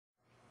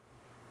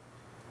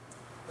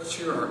Let's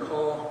hear our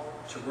call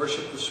to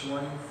worship this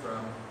morning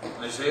from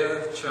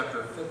Isaiah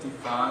chapter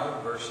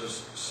 55,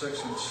 verses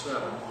 6 and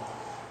 7.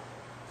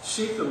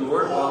 Seek the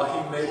Lord while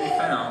he may be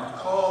found.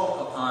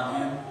 Call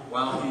upon him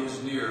while he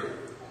is near.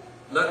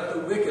 Let the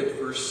wicked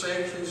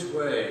forsake his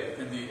way,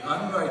 and the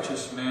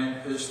unrighteous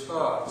man his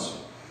thoughts.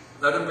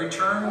 Let him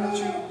return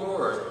to the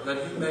Lord,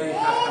 that he may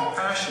have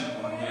compassion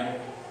on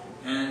him,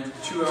 and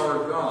to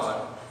our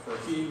God, for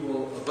he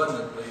will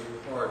abundantly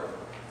pardon.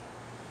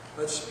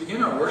 Let's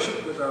begin our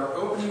worship with our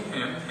opening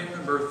hymn, hymn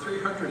number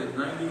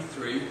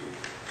 393,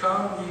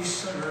 Come Ye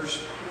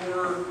Sinners,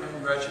 Poor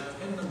and Wretched.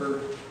 Hymn number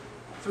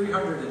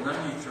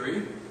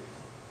 393.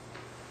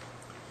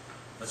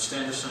 Let's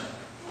stand to sing.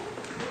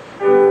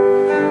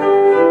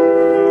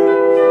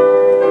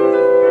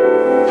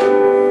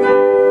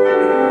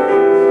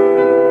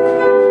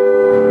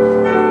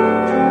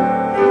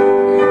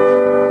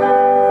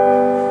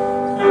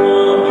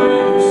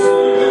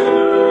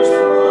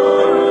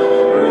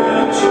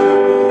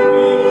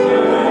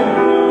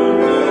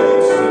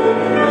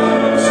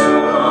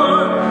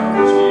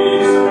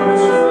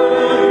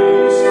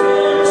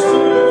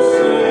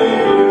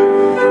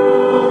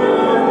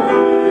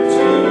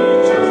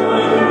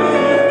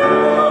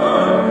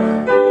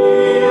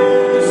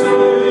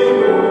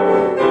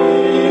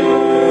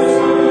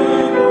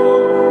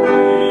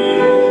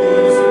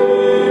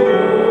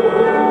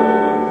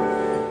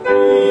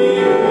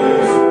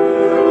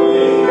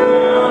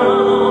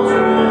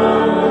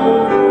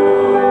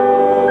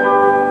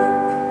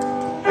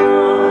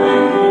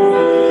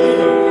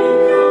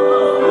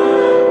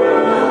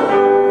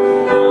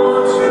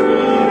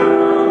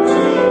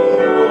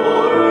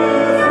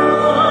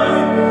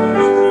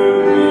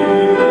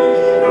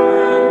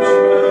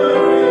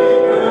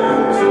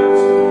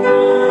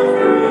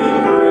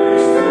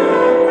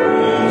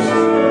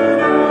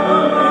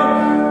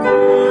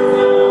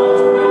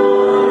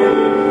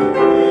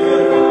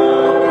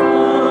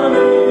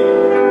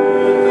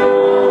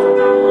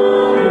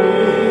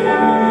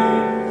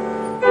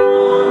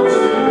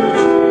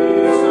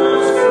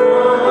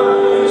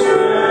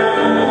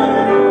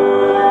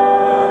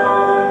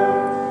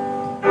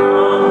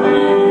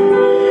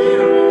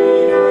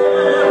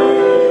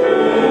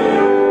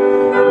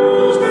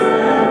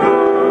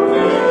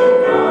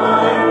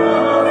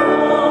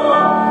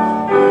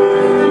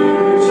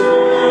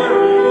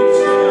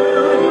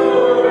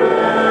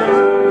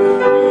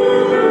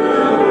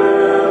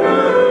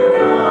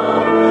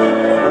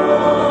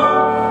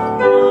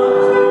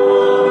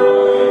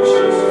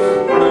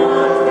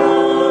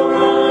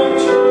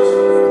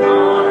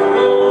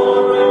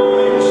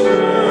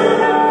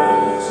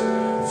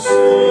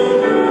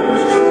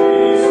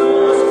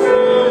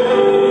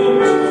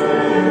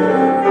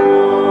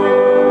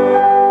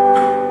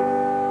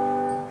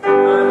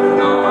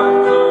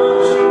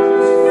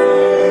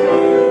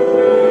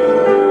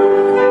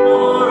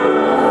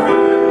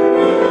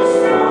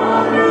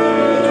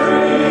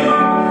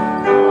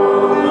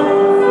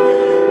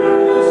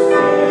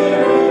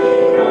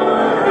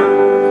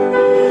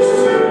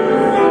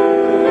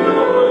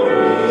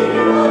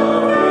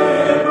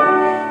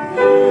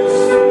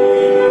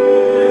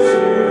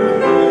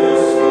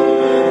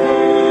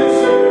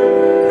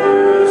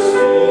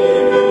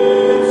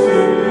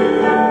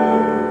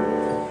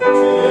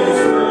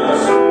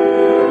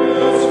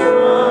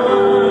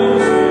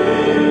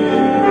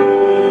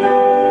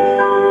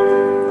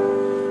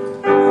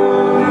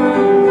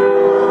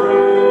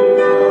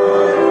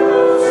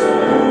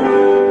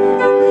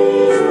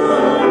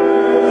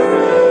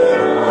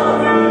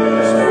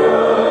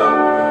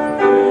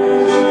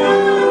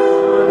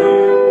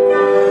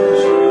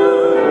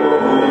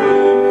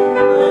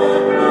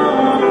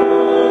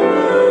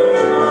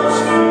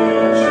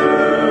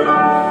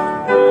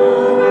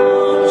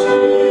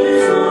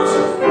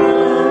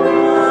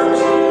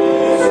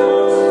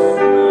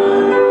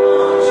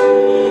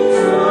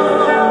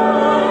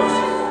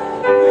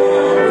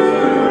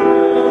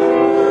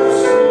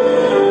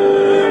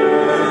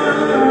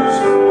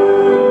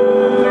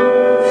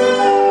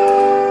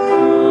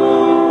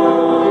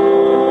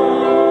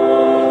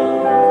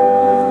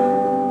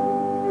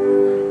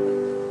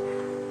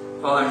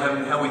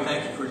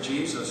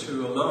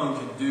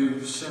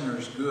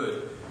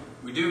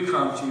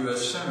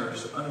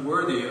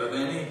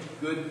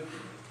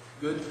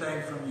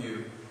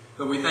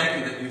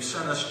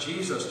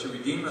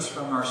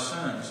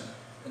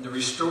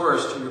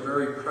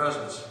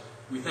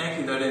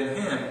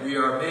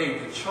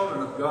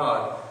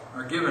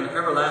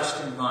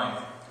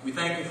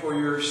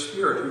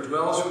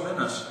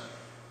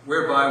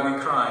 Whereby we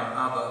cry,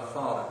 Abba,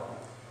 Father.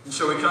 And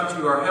so we come to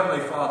you, our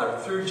Heavenly Father,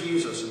 through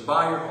Jesus and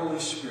by your Holy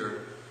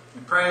Spirit,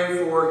 and pray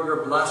for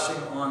your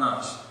blessing on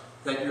us,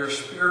 that your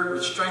Spirit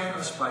would strengthen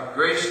us by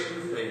grace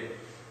through faith,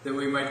 that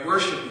we might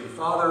worship you,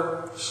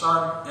 Father,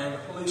 Son, and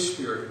Holy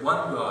Spirit,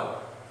 one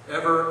God,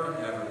 ever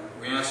and ever.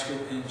 We ask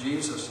it in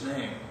Jesus'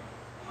 name.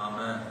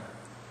 Amen.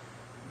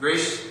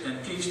 Grace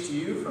and peace to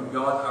you from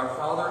God our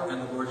Father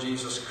and the Lord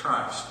Jesus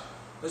Christ.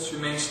 Let's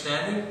remain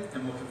standing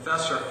and we'll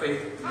confess our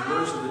faith in the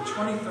words of the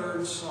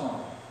 23rd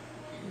Psalm.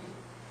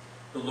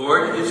 The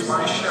Lord is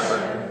my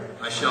shepherd,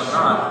 I shall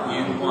not be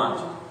in want.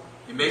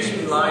 He makes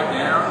me lie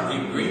down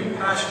in green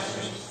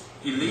pastures.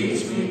 He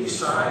leads me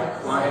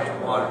beside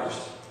quiet waters.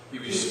 He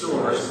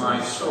restores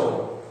my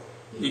soul.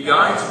 He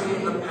guides me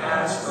in the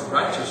paths of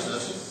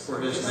righteousness for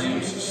his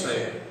name's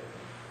sake.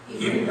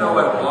 Even though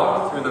I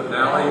walk through the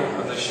valley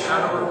of the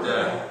shadow of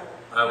death,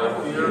 I will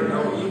fear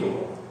no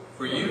evil,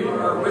 for you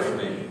are with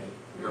me.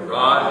 Your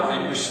rod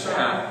and your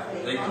staff,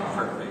 they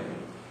comfort me.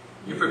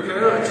 You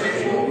prepare a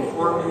table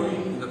before me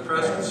in the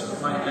presence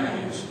of my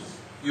enemies.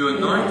 You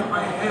anoint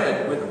my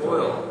head with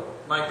oil.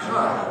 My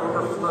cup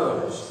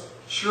overflows.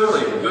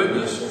 Surely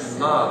goodness and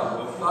love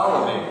will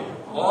follow me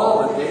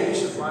all the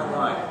days of my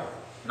life,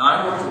 and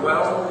I will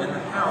dwell in the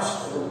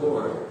house of the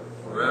Lord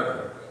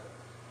forever.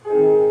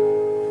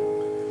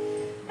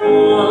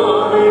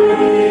 Glory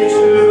be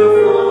to the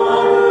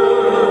Father,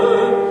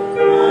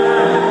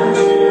 and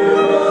to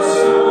the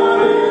Son,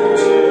 and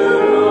to the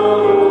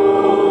Holy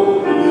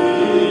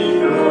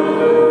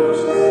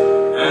Ghost,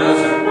 as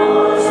it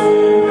was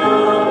in the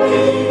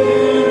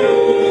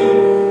beginning,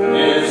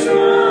 is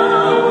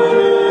now,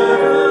 and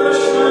ever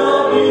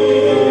shall be,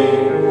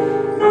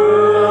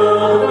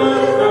 world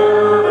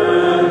without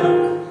end.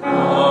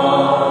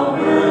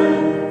 Amen.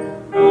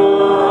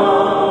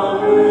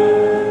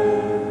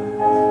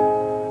 Amen.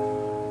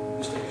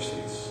 Please take your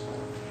seats.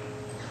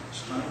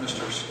 This time,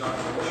 Mr. Scott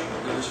Roltsch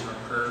will lead us in our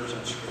prayers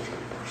and scripture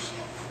readings.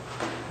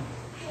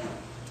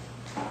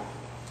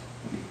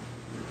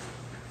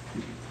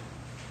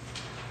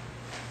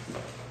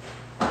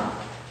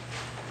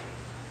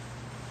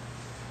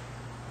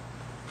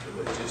 The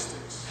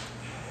logistics.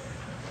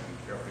 Be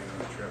careful you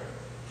don't trip.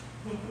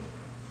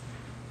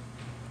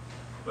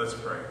 Let's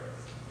pray.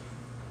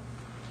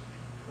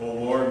 O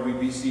Lord, we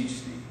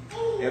beseech thee,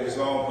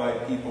 absolve thy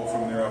people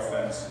from their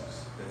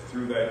offenses, that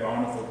through thy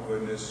bountiful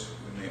goodness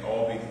we may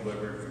all be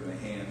delivered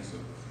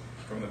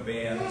from the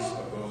bands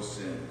of those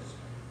sins,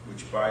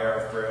 which by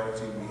our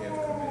frailty we have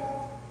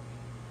committed.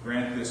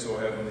 Grant this, O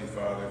Heavenly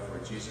Father, for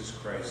Jesus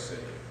Christ's sake,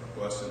 our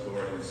blessed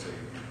Lord and Savior.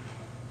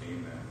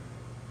 Amen.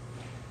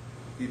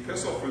 The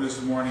epistle for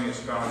this morning is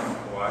found in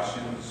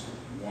Colossians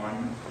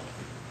 1,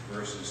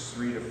 verses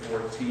 3 to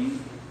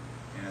 14,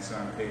 and it's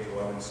on page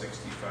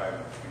 1165 of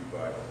the Free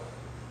Bible.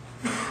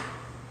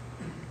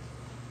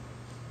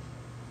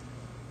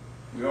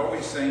 We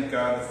always thank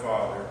God the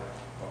Father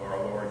of our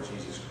Lord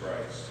Jesus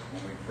Christ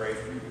when we pray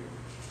for you,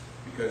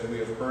 because we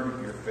have heard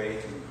of your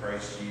faith in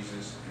Christ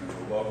Jesus and of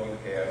the love you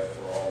have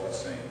for all the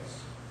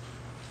saints.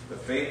 The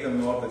faith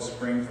and love that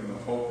spring from the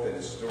hope that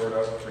is stored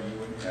up for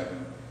you in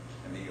heaven,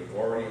 and that you have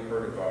already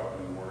heard about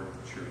in the word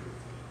of truth,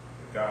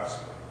 the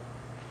gospel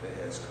that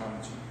has come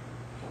to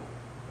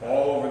you.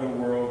 All over the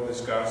world,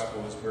 this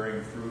gospel is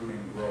bearing fruit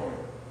and growing,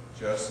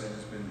 just as it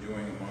has been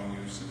doing among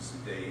you since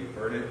the day you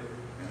heard it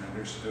and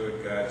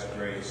understood God's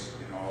grace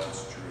in all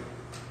its truth.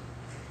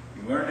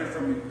 You learned it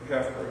from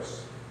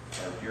Perkasie,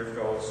 our dear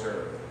fellow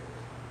servant,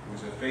 who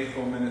was a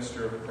faithful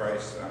minister of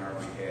Christ on our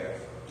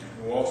behalf, and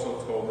who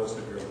also told us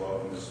of your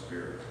love in the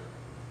Spirit.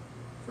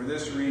 For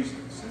this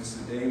reason, since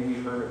the day we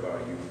heard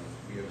about you,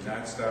 we have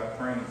not stopped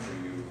praying for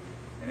you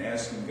and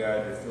asking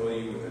God to fill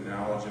you with the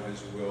knowledge of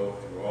his will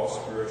through all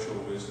spiritual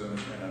wisdom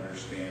and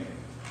understanding.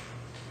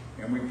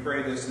 And we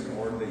pray this in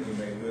order that you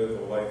may live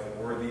a life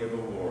worthy of the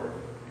Lord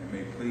and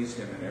may please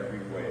him in every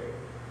way,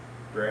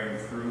 bearing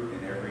fruit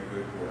in every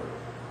good work,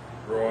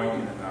 growing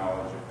in the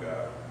knowledge of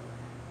God,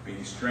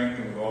 being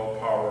strengthened with all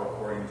power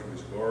according to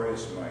his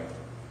glorious might,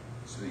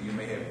 so that you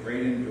may have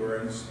great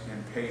endurance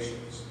and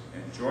patience,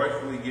 and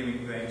joyfully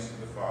giving thanks to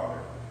the Father,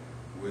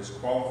 who has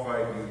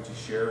qualified you to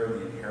share in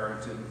the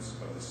inheritance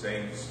of the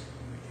saints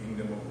in the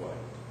kingdom of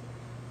light.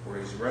 For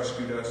he has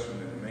rescued us from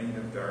the dominion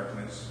of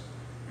darkness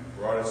and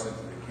brought us into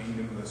the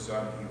kingdom of the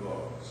Son he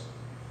loves,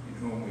 in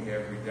whom we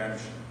have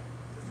redemption,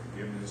 the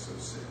forgiveness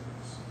of sins.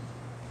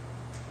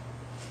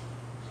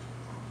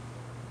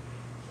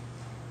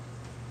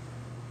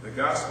 The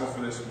gospel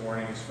for this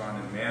morning is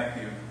found in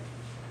Matthew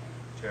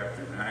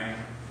chapter 9,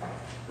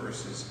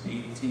 verses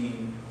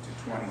 18 to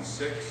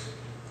 26,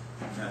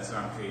 and that's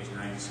on page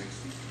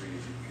 963 of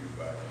your Pew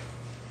Bible.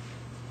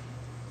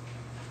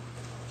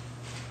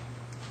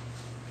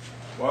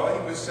 While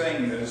he was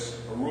saying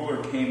this, a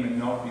ruler came and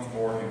knelt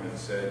before him and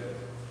said,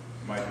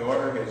 "My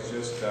daughter has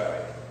just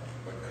died,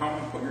 but come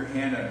and put your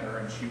hand on her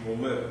and she will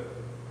live."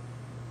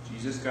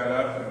 Jesus got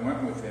up and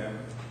went with him,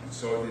 and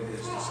so did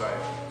his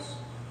disciples.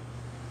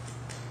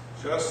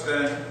 Just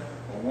then,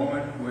 a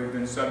woman who had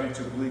been subject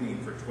to bleeding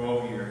for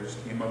 12 years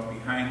came up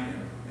behind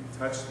him and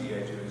touched the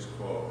edge of his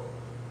cloak.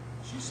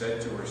 She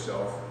said to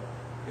herself,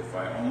 "If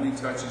I only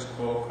touch his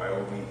cloak, I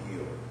will be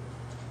healed."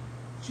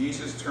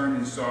 Jesus turned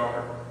and saw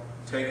her.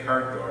 "Take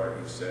heart, daughter,"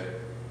 he said.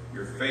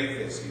 "Your faith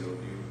has healed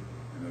you."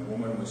 And the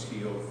woman was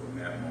healed from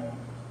that moment.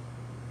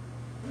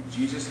 When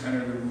Jesus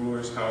entered the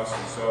ruler's house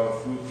and saw the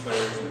flute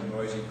players and the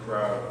noisy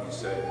crowd, he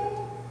said,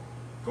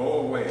 "Go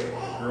away,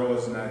 the girl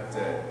is not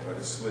dead, but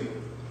asleep."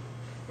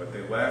 But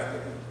they laughed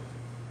at him.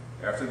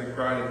 After the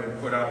crowd had been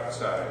put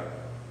outside,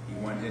 he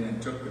went in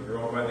and took the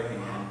girl by the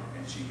hand,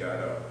 and she got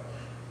up.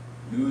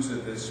 news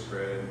of this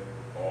spread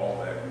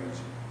all that region,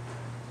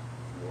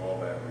 through all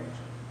that region.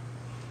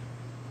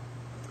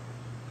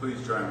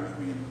 Please join with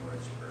me in the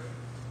Lord's Prayer.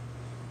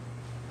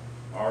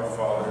 Our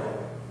Father,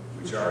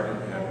 which art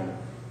in heaven,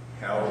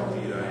 hallowed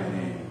be thy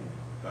name.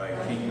 Thy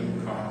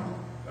kingdom come,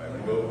 thy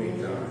will be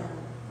done,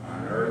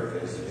 on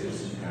earth as it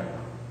is in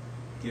heaven.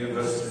 Give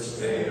us this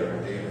day our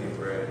daily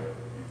bread,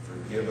 and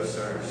forgive us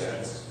our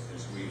debts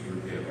as we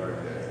forgive our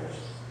debtors.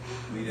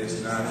 Lead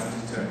us not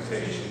into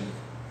temptation,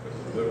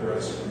 but deliver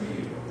us from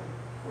evil.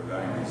 For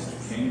thine is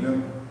the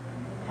kingdom,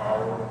 and the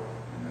power,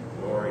 and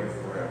the glory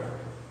forever.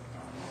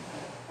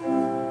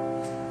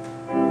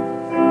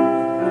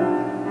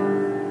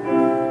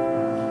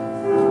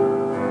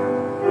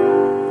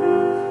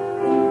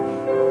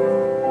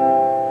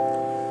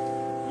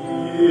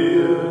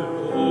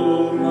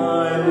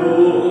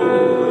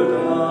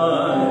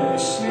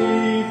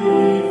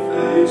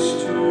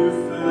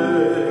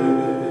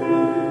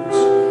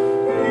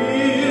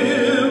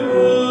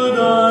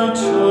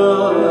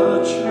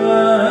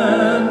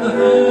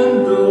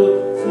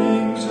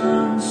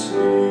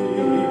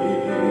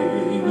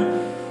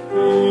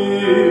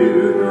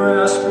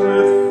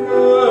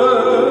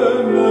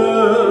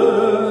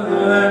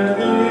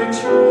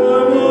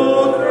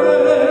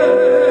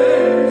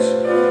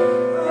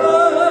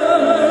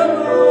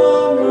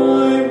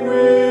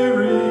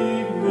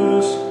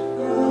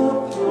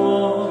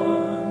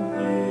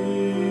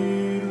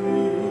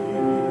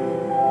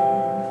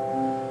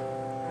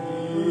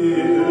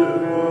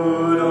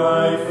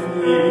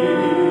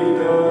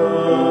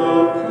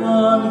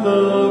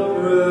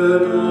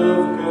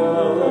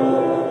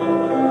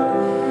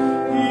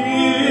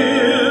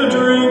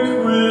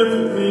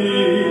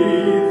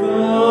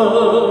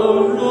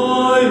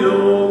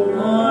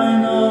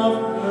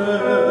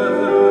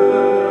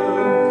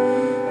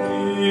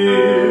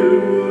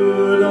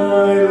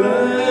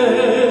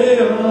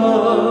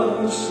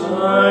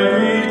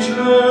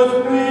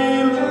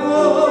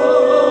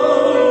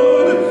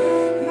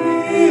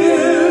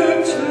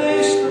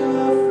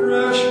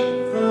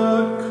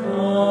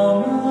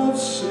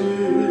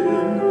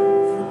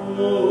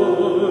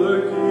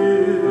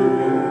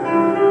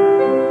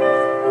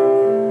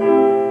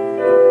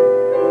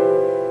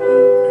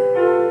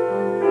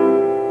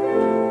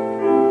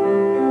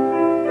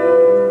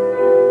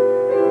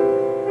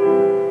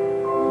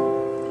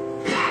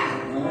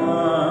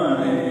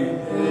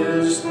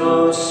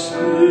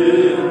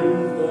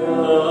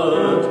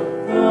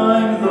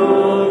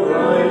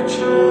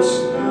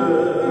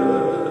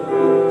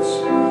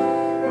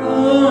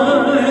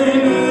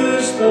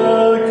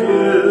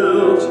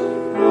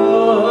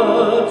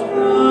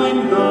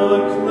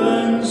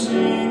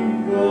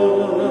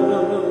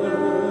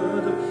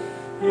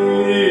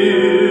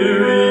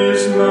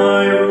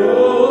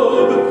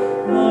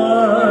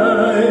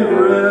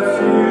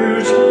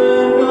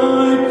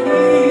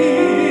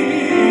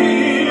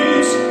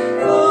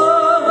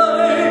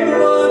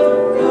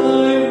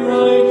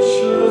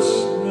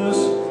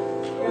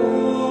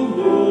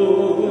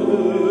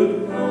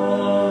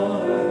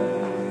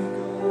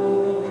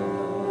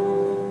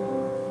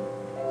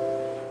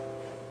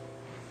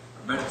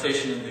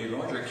 Meditation in the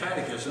larger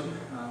catechism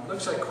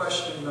looks at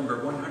question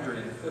number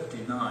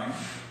 159,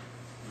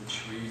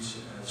 which reads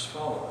as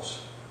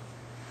follows.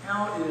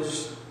 How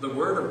is the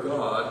word of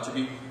God to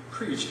be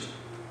preached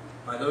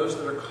by those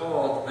that are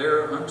called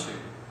thereunto?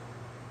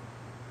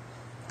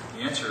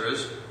 The answer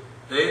is,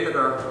 they that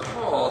are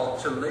called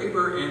to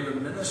labor in the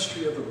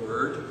ministry of the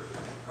word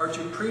are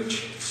to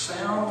preach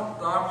sound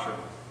doctrine,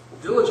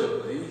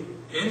 diligently,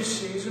 in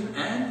season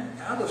and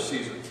out of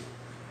season,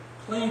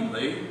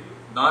 plainly,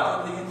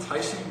 not in the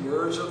enticing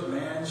words of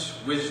man's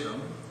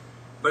wisdom,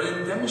 but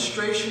in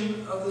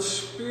demonstration of the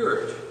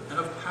Spirit and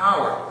of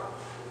power,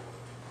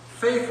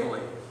 faithfully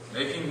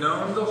making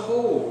known the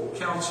whole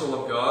counsel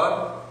of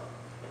God,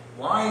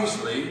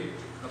 wisely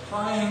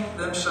applying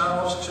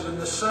themselves to the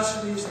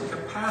necessities and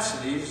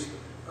capacities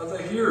of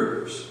the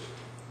hearers,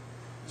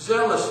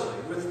 zealously,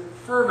 with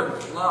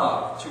fervent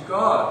love to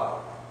God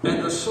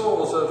and the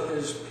souls of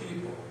His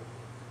people,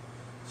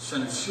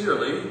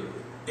 sincerely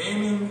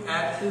aiming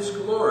at His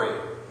glory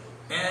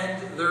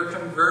and their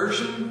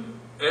conversion,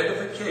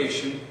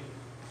 edification,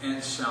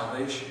 and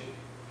salvation.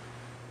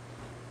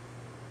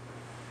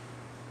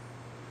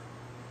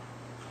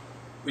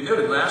 We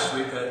noted last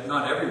week that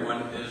not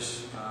everyone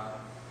is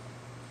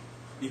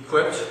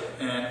equipped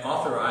and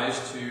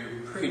authorized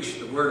to preach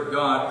the Word of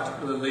God,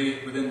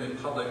 particularly within the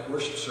public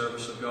worship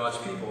service of God's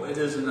people. It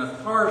is an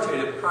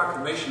authoritative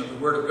proclamation of the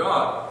Word of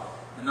God,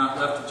 and not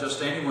left to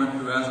just anyone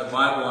who has a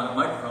Bible and a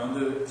microphone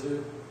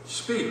to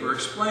speak or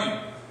explain.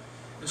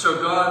 And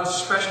so God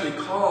specially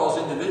calls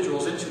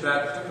individuals into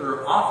that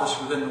particular office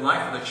within the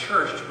life of the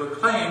church to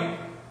proclaim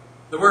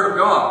the Word of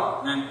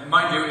God. And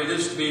mind you, it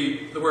is to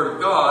be the Word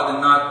of God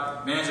and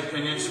not man's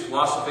opinions,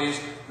 philosophies,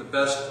 the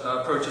best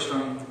approaches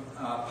from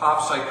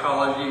pop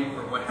psychology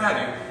or what have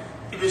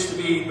you. It is to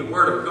be the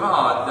Word of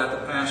God that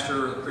the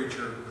pastor or the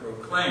preacher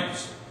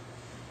proclaims.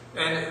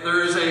 And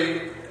there is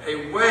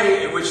a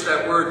way in which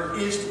that word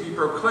is to be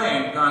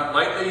proclaimed, not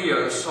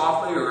lightly,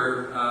 softly,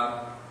 or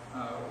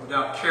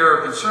without care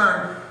or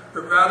concern,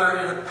 but rather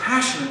in a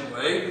passionate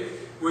way,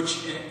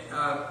 which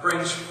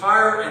brings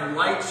fire and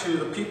light to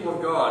the people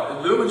of God,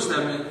 illumines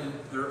them in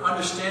their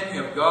understanding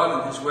of God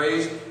and His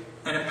ways,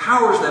 and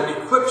empowers them,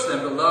 equips them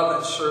to love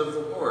and serve the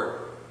Lord.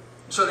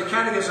 So the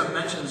Catechism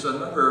mentions a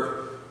number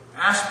of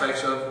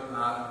aspects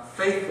of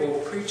faithful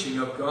preaching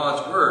of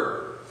God's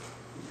Word.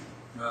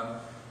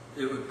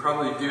 It would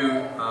probably do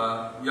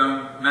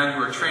young men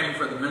who are training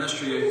for the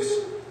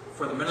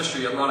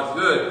ministry a lot of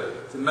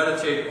good to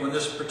meditate on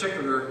this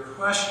particular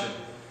question.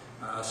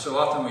 So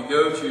often we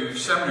go to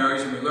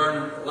seminaries and we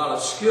learn a lot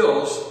of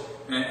skills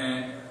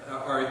and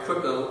are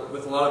equipped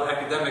with a lot of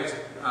academic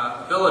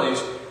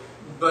abilities,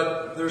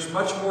 but there's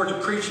much more to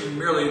preaching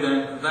merely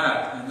than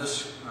that, and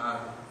this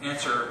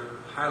answer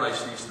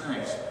highlights these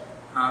things.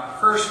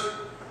 First,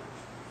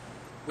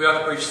 we ought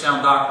to preach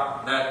sound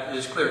doctrine. That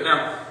is clear.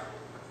 Now,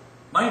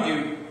 mind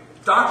you,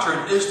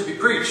 doctrine is to be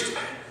preached.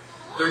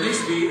 There needs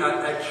to be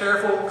a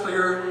careful,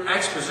 clear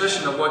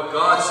exposition of what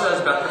God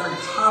says about different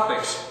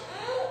topics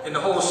in the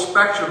whole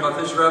spectrum of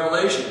His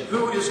revelation.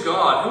 Who is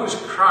God? Who is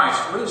Christ?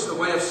 What is the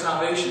way of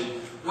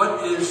salvation?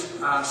 What is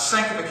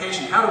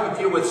sanctification? How do we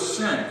deal with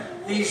sin?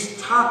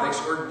 These topics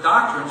or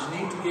doctrines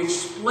need to be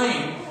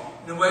explained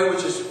in a way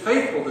which is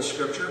faithful to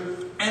Scripture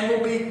and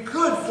will be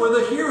good for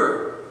the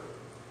hearer.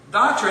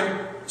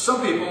 Doctrine,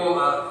 some people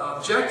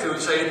object to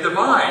and say it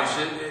divides,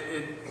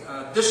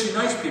 it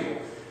disunites people.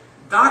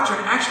 Doctrine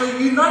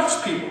actually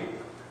unites people.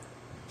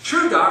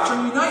 True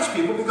doctrine unites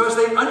people because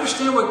they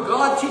understand what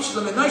God teaches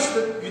them.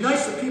 It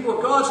unites the people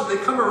of God so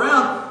they come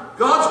around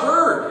God's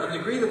Word and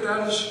agree that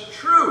that is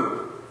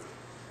true.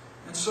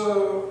 And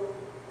so,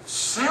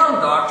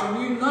 sound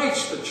doctrine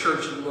unites the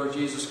Church of the Lord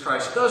Jesus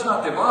Christ. It does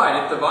not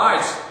divide. It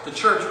divides the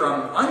church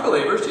from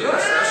unbelievers.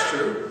 Yes, that's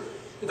true.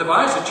 It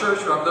divides the church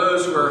from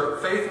those who are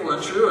faithful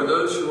and true and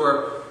those who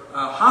are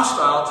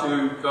hostile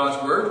to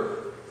God's Word.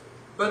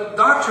 But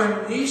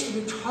doctrine needs to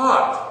be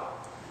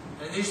taught.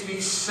 And it needs to be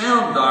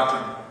sound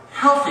doctrine,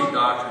 healthy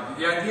doctrine.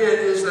 The idea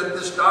is that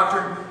this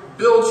doctrine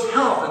builds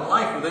health and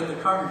life within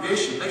the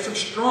congregation, makes them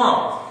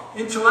strong,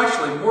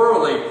 intellectually,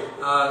 morally,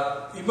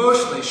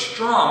 emotionally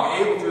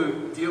strong, able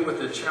to deal with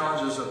the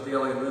challenges of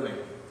daily living.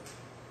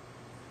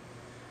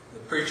 The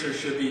preacher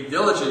should be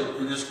diligent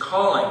in his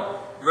calling,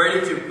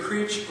 ready to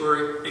preach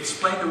or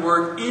explain the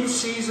Word in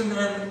season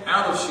and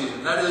out of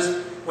season. That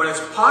is, when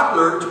it's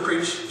popular to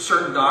preach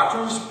certain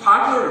doctrines,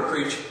 popular to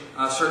preach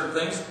certain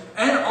things,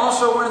 and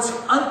also when it's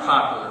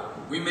unpopular.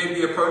 We may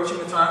be approaching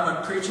a time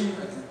when preaching,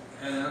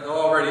 and it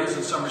already is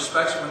in some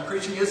respects, when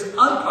preaching is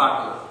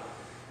unpopular.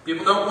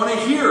 People don't want to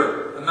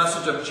hear a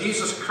message of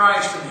Jesus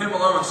Christ and Him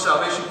alone,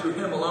 salvation through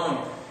Him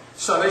alone,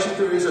 salvation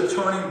through His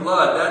atoning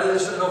blood. That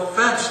is an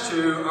offense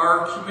to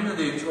our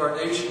community, to our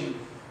nation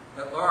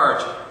at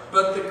large.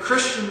 But the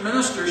Christian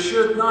minister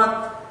should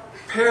not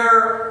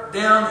pare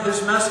down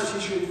his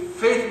message. He should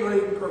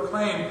faithfully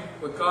proclaim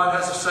what God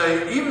has to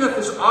say, even if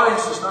his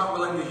audience is not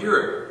willing to hear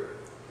it.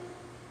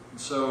 And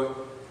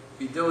so,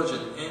 be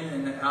diligent in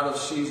and out of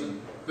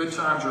season, good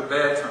times or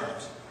bad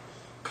times.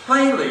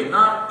 Plainly,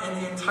 not in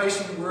the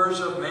enticing words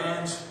of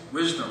man's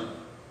wisdom.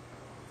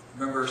 I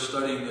remember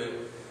studying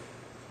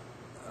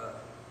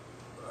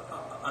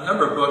a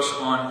number of books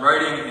on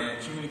writing and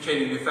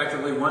communicating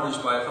effectively. One is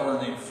by a fellow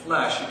named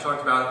Flesh. He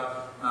talked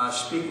about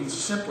speaking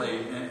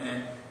simply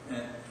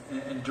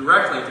and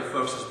directly to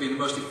folks as being the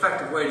most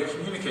effective way to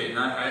communicate. And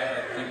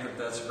I think that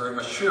that's very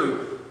much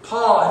true.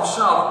 Paul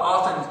himself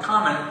often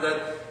commented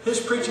that his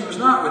preaching was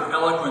not with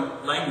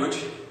eloquent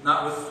language,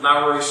 not with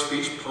flowery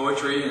speech,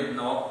 poetry, and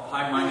all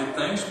high-minded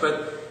things,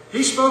 but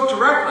he spoke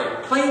directly,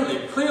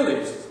 plainly,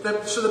 clearly,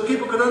 so that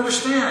people could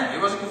understand.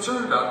 He wasn't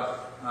concerned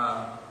about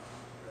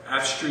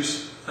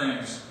abstruse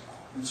things.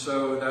 And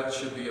so that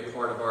should be a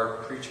part of our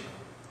preaching.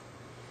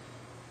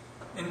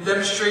 In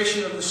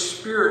demonstration of the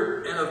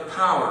Spirit and of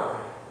power,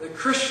 the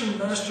Christian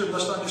minister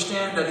must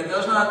understand that he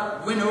does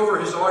not win over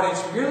his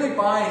audience merely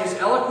by his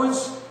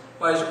eloquence,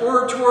 by his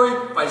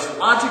oratory, by his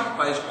logic,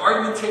 by his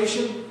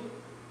argumentation.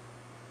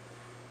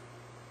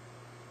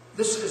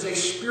 This is a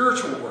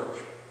spiritual work.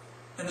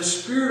 And the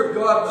Spirit of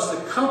God must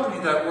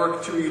accompany that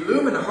work to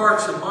illumine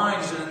hearts and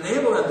minds and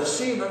enable them to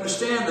see and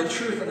understand the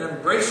truth and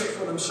embrace it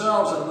for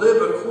themselves and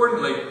live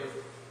accordingly.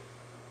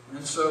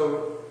 And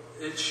so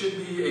it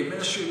should be a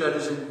ministry that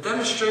is in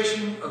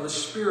demonstration of the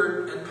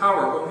Spirit and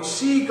power. When we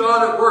see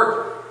God at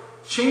work,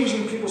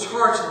 changing people's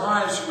hearts and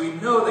lives, we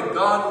know that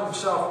God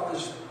Himself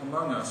is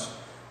among us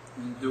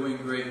and doing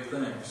great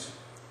things.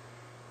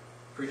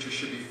 Preachers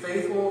should be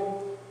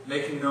faithful,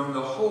 making known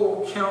the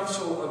whole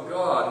counsel of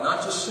God,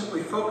 not just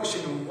simply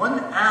focusing on one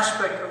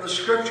aspect of the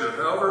Scripture,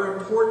 however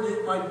important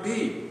it might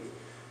be,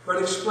 but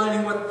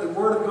explaining what the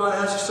Word of God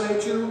has to say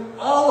to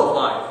all of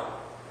life.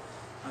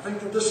 I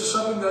think that this is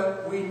something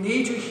that we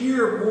need to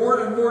hear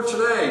more and more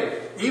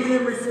today. Even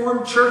in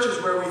Reformed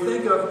churches where we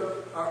think of,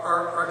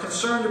 are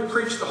concerned to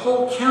preach the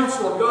whole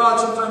counsel of God,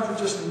 sometimes we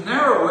just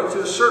narrow it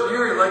to a certain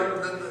area,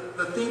 like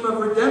the theme of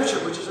redemption,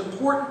 which is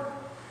important.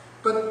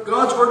 But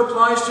God's Word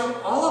applies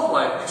to all of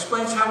life and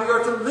explains how we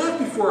are to live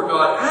before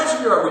God as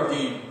we are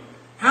redeemed.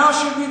 How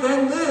should we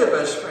then live,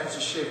 as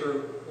Francis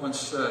Schaeffer once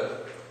said?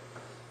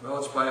 Well,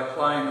 it's by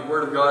applying the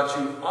Word of God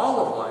to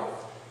all of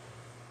life.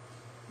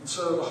 And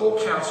so the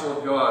whole counsel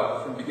of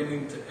God, from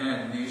beginning to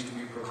end, needs to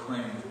be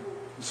proclaimed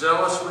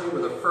zealously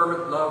with a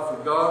fervent love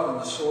for God and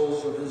the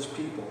souls of His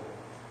people.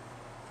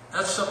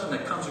 That's something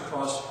that comes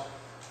across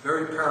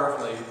very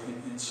powerfully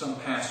in some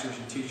pastors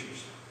and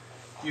teachers.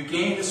 You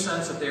gain the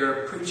sense that they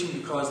are preaching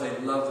because they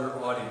love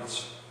their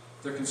audience.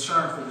 They're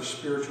concerned for their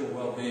spiritual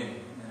well-being.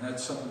 And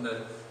that's something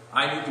that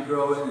I need to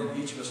grow in,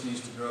 and each of us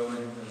needs to grow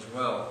in as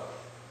well.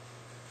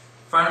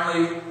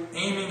 Finally,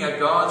 aiming at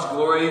God's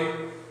glory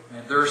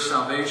and their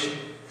salvation,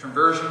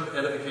 conversion,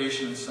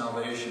 edification, and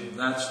salvation.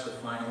 That's the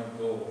final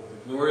goal.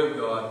 The glory of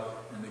God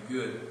and the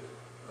good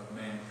of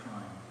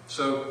mankind.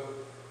 So,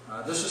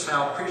 this is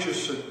how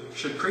preachers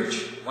should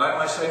preach. Why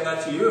am I saying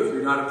that to you if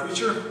you're not a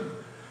preacher?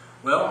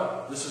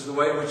 Well, this is the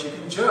way in which you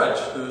can judge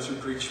those who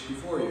preach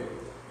before you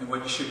and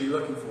what you should be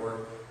looking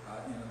for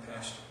in a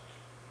pastor.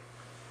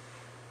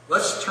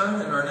 Let's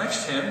turn in our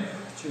next hymn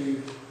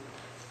to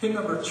hymn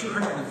number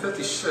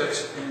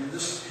 256. And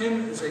this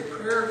hymn is a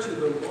prayer to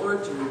the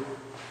Lord to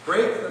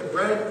break the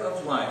bread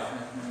of life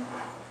and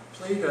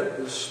plead that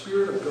the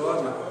Spirit of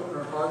God would open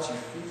our hearts and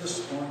feed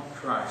us on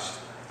Christ.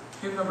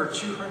 Hymn number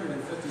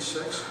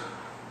 256.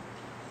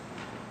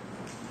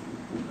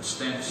 Let's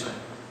stand to sing.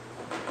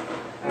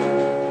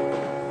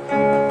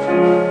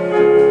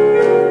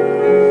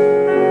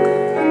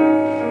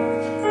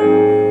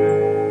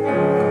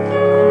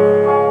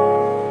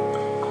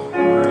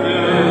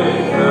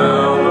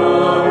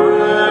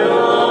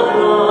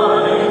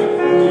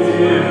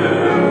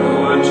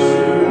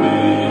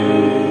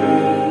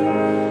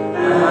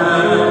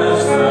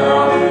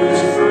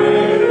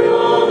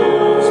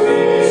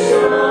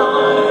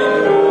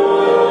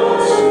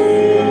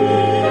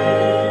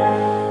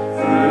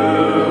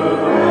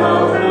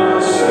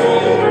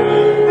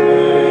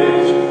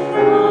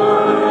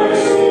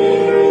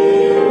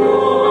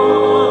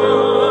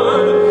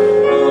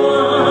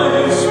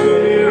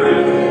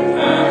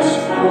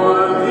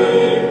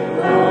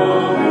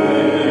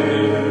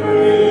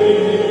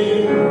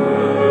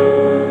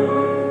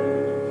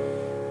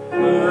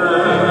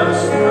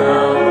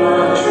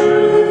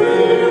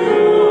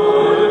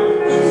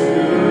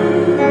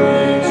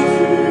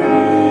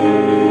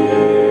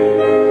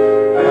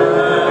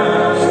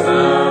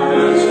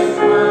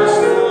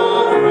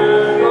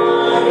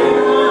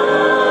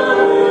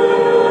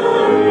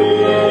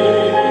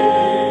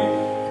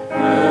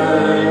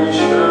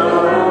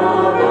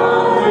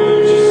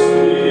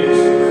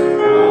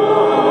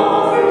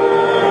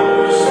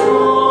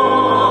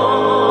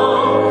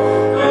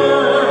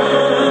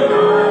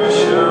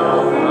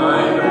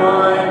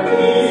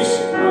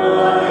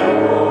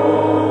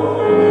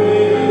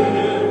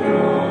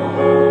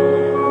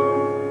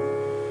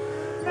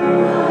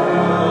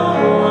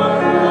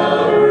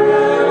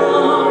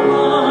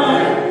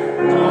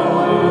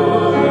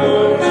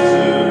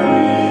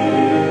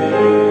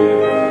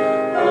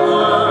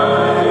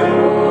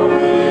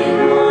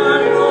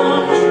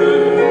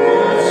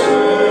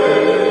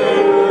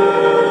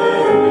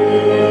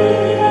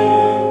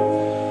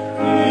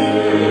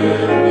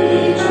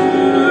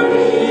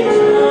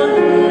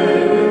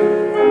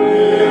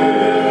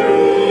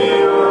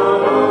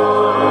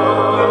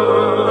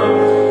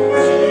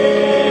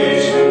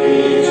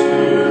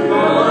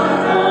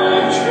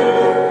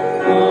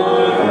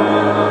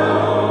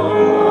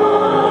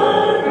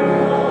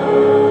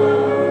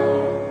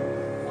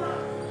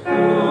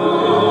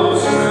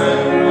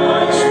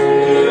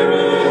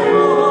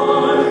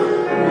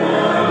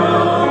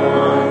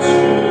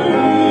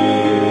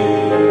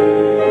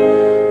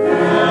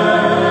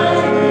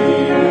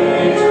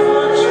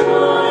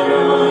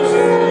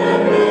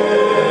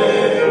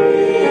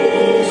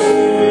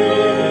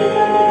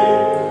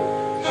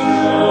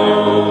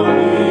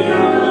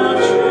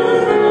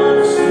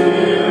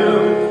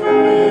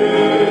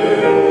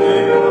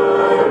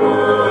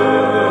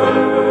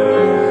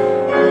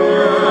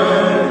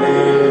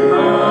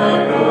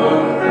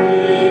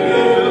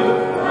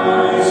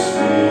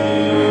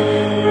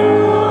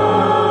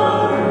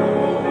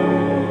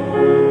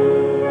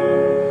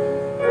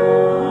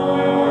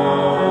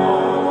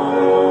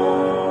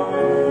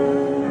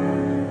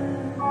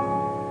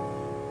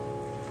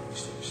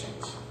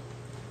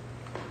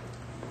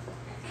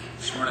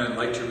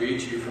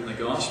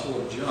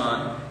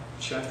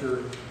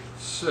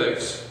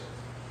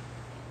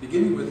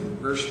 beginning with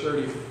verse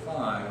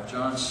 35,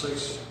 John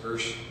 6,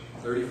 verse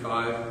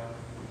 35,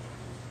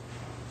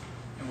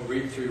 and we'll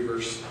read through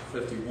verse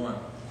 51.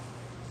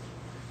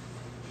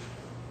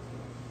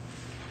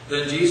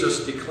 Then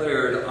Jesus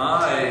declared,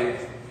 I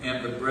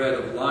am the bread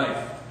of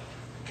life.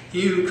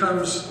 He who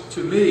comes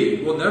to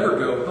me will never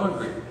go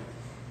hungry,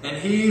 and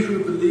he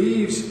who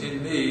believes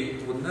in me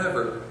will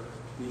never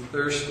be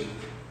thirsty.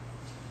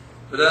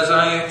 But as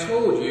I have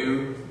told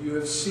you, you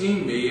have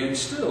seen me, and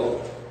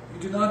still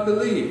you do not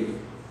believe.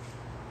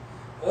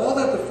 All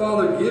that the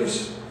Father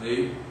gives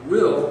me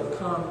will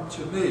come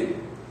to me.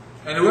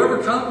 And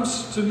whoever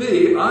comes to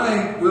me,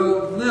 I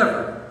will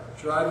never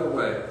drive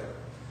away.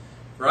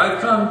 For I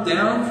have come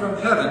down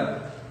from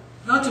heaven,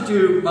 not to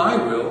do my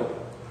will,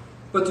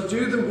 but to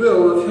do the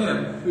will of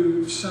him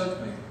who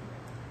sent me.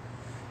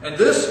 And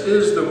this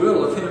is the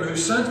will of him who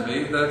sent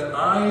me, that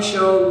I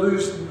shall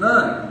lose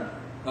none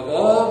of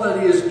all that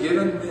he has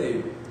given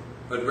me,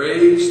 but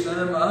raise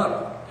them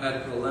up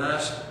at the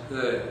last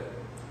day.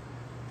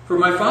 For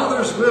my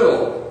Father's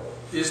will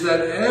is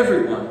that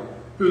everyone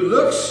who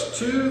looks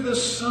to the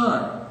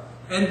Son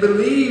and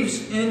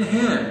believes in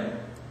him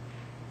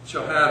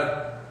shall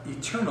have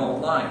eternal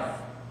life,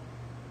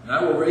 and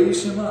I will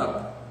raise him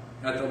up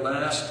at the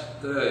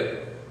last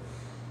day.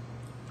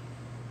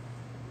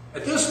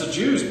 At this the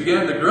Jews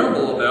began to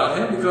grumble about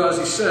him, because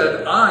he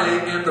said, I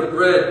am the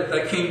bread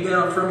that came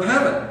down from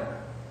heaven.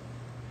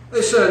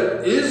 They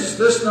said, is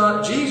this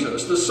not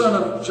Jesus, the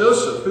son of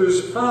Joseph,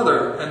 whose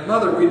father and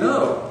mother we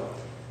know?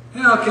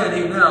 How can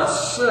he now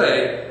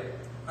say,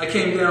 I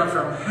came down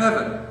from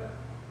heaven?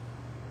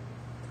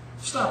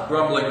 Stop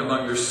grumbling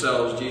among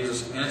yourselves,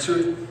 Jesus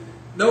answered.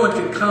 No one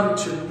can come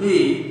to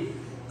me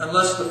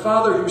unless the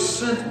Father who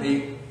sent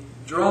me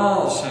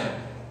draws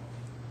him.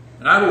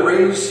 And I will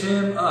raise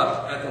him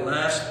up at the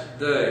last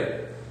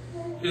day.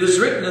 It is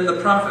written in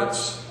the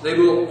prophets, they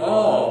will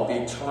all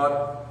be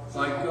taught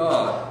by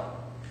God.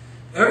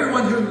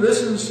 Everyone who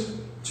listens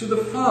to the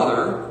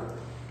Father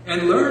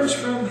and learns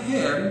from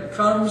him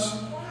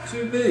comes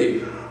to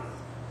me.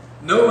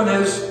 No one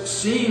has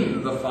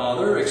seen the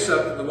Father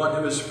except the one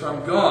who is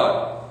from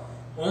God.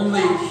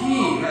 Only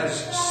he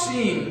has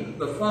seen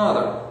the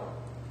Father.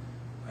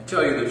 I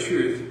tell you the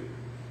truth.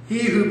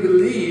 He who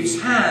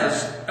believes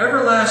has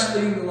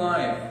everlasting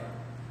life.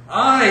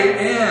 I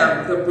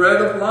am the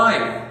bread of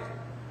life.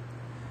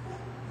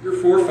 Your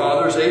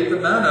forefathers ate the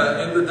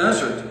manna in the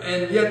desert,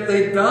 and yet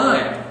they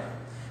died.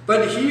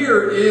 But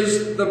here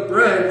is the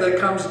bread that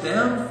comes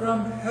down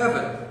from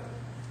heaven,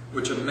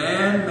 which a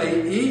man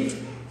may eat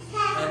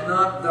and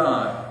not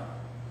die.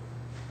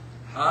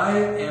 I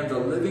am the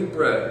living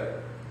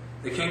bread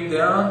that came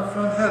down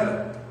from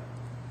heaven.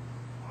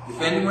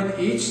 If anyone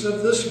eats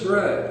of this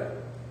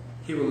bread,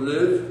 he will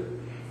live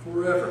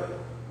forever.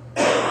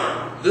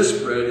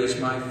 This bread is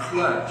my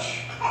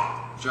flesh,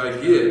 which I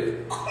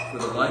give for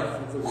the life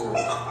of the world.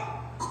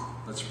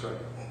 Let's pray.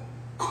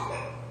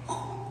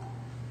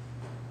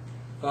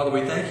 Father,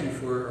 we thank you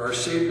for our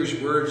Savior's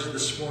words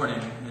this morning,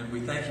 and we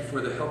thank you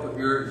for the help of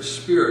your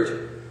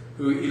Spirit,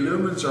 who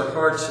illumines our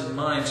hearts and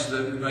minds so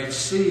that we might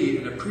see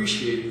and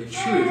appreciate the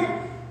truth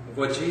of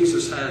what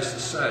Jesus has to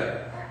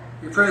say.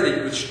 We pray that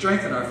you would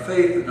strengthen our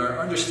faith and our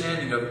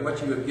understanding of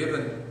what you have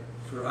given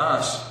for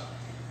us.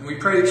 And we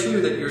pray,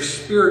 too, that your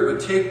Spirit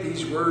would take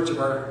these words of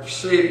our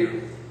Savior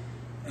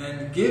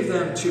and give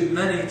them to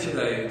many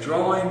today,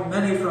 drawing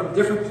many from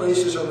different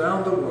places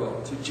around the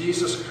world to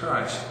Jesus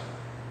Christ,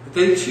 that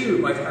they, too,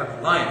 might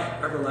have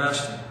life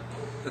everlasting,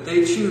 that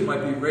they, too,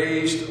 might be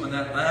raised on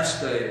that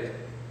last day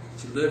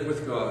to live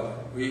with God.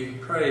 We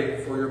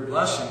pray for your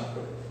blessing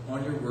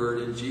on your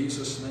word in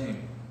Jesus'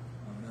 name.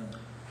 Amen.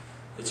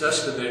 It's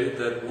estimated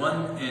that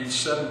 1 in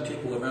 7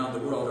 people around the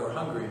world are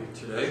hungry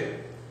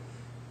today.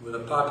 With a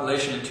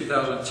population in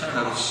 2010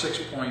 of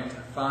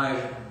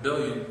 6.5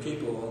 billion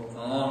people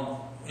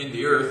along in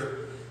the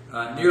earth,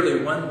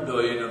 nearly 1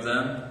 billion of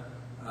them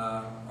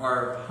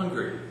are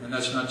hungry. And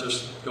that's not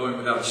just going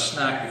without a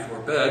snack before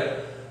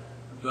bed,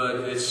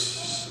 but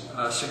it's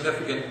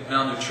significant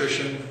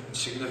malnutrition,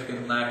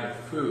 significant lack of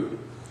food.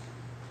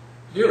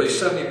 Nearly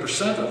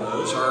 70% of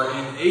those are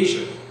in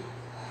Asia.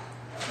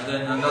 And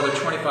then another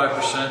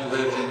 25%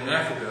 live in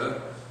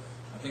Africa.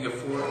 I think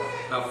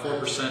about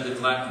 4%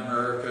 in Latin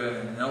America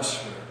and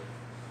elsewhere.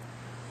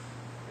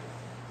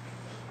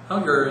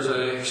 Hunger is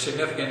a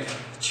significant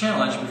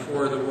challenge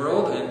before the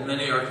world, and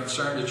many are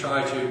concerned to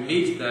try to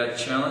meet that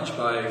challenge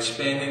by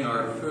expanding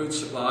our food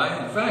supply.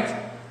 In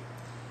fact,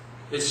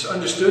 it's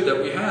understood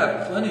that we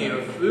have plenty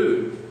of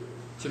food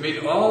to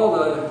meet all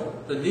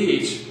the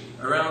needs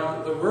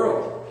around the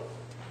world.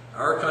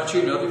 Our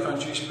country and other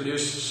countries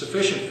produce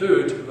sufficient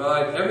food to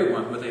provide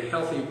everyone with a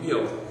healthy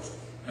meal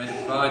and to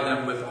provide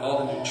them with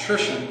all the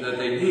nutrition that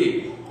they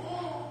need.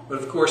 But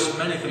of course,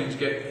 many things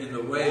get in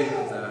the way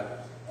of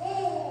that.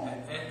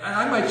 And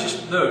I might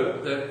just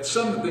note that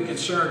some have been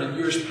concerned in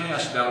years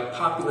past about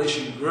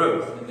population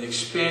growth and the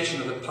expansion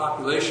of the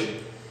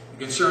population,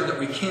 the concern that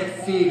we can't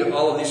feed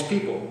all of these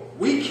people.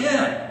 We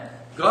can.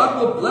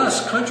 God will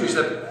bless countries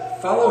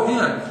that follow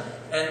him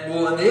and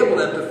will enable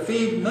them to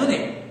feed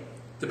many,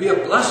 to be a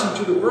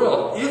blessing to the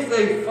world if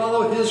they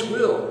follow his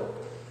will.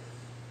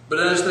 But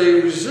as they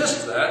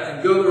resist that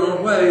and go their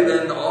own way,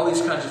 then all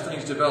these kinds of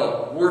things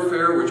develop.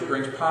 Warfare, which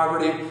brings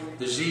poverty,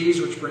 disease,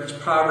 which brings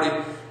poverty,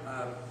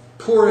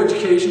 poor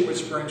education,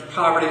 which brings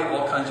poverty,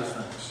 all kinds of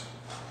things.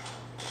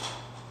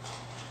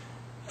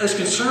 As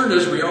concerned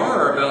as we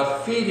are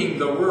about feeding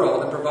the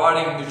world and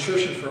providing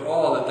nutrition for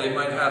all that they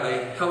might have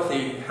a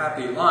healthy,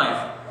 happy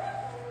life,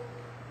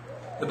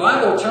 the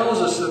Bible tells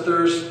us that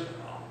there's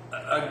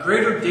a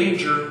greater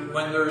danger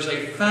when there's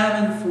a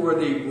famine for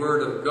the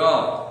Word of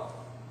God.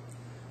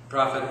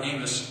 Prophet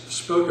Amos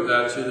spoke of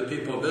that to the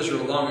people of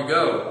Israel long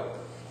ago.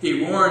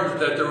 He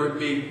warned that there would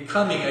be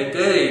coming a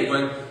day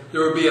when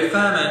there would be a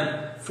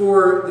famine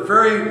for the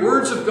very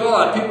words of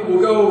God. People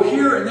will go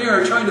here and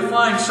there trying to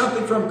find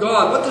something from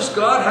God. What does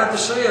God have to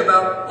say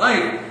about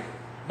life,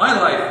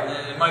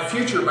 and my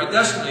future, my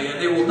destiny? And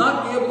they will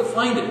not be able to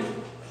find it.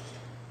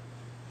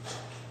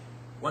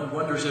 One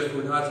wonders if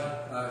we're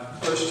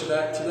not close to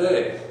that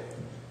today.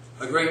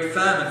 A great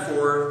famine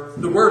for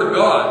the Word of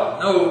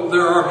God. No,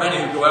 there are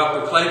many who go out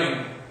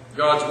proclaiming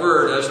God's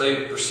Word as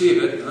they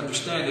perceive it and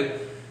understand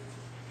it.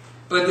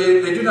 But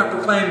they do not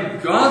proclaim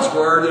God's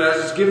Word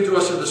as it's given to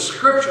us in the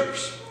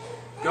Scriptures.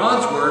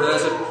 God's Word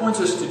as it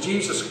points us to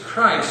Jesus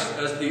Christ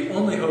as the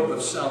only hope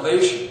of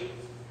salvation.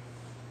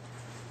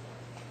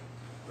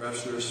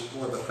 Perhaps there's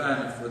more of a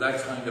famine for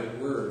that kind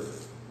of Word.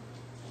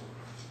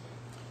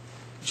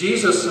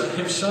 Jesus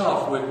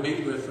himself would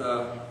meet with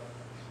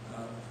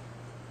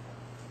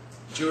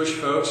Jewish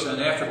folks,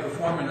 and after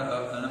performing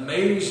an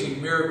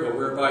amazing miracle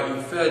whereby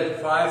he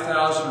fed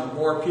 5,000 or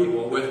more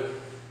people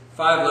with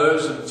 5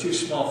 loaves and 2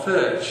 small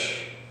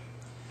fish,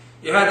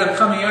 you had them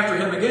coming after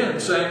him again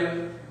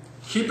saying,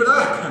 "Keep it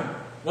up,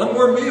 one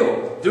more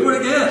meal, do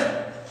it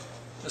again."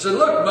 I said,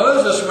 look,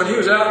 Moses, when he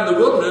was out in the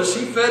wilderness,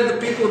 he fed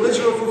the people of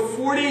Israel for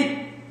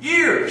 40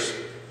 years,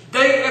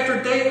 day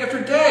after day after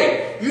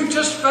day. You've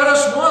just fed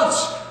us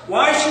once.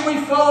 Why should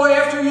we follow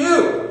after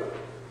you?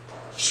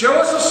 Show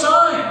us a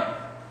sign.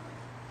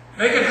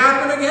 Make it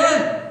happen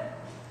again.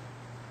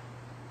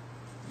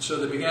 And so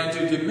they began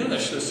to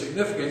diminish the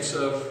significance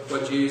of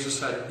what Jesus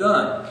had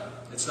done.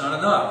 It's not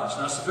enough. It's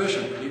not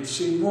sufficient. We need to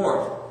see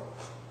more.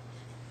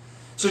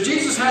 So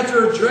Jesus had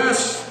to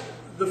address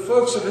the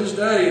folks of his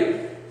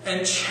day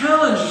and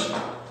challenge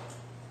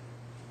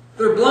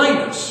their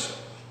blindness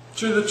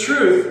to the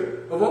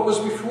truth of what was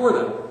before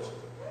them.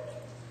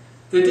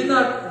 They did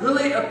not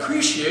really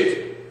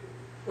appreciate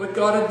what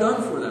God had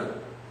done for them.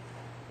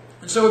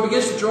 And so he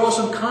begins to draw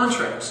some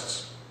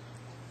contrasts.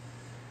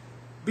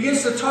 He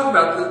begins to talk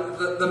about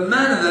the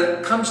manna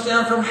that comes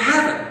down from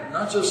heaven.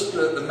 Not just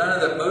the manna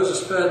that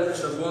Moses fed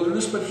in the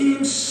wilderness, but he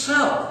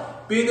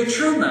himself being the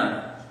true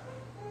manna.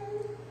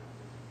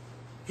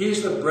 He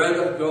is the bread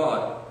of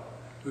God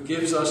who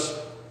gives us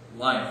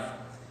life.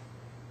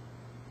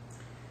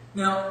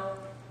 Now,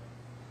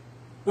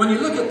 when you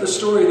look at the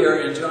story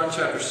there in John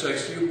chapter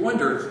 6, you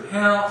wonder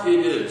how it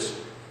is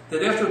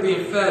that after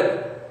being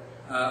fed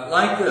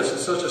like this, in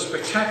such a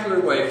spectacular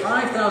way,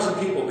 5,000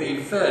 people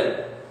being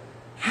fed,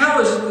 how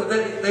is it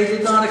that they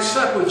did not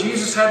accept what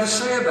Jesus had to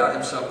say about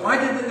himself? Why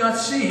did they not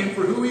see him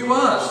for who he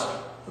was,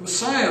 the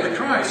Messiah, the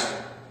Christ?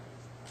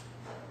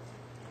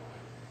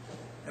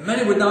 And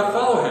many would not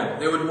follow him.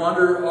 They would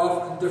wander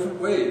off in different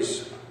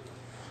ways.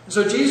 And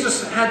so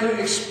Jesus had to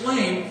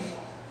explain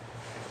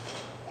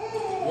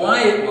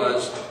why it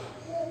was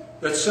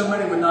that so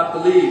many would not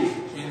believe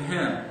in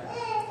him.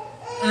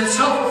 And it's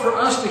helpful for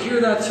us to hear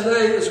that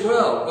today as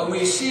well. When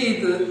we see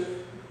the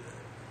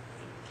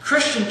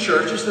Christian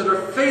churches that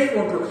are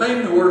faithful in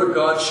proclaiming the Word of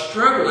God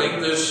struggling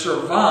to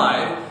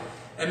survive,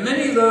 and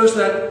many of those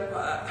that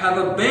have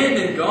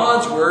abandoned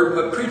God's Word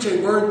but preach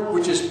a Word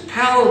which is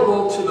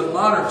palatable to the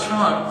modern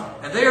tongue,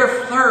 and they are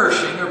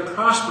flourishing, they're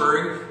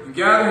prospering, and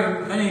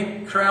gathering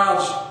many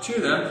crowds to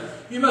them,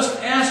 you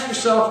must ask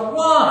yourself,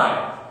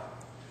 why?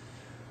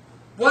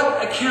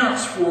 What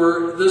accounts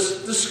for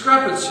this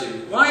discrepancy?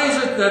 Why is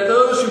it that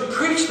those who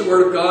preach the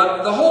Word of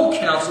God, the whole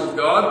counsel of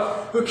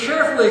God, who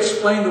carefully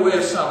explain the way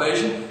of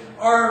salvation,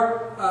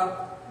 are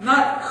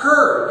not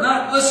heard,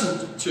 not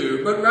listened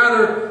to, but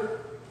rather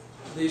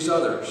these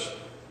others?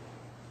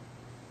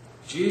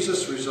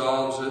 Jesus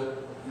resolves it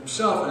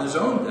himself in his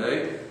own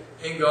day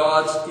in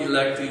God's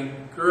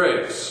electing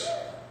grace.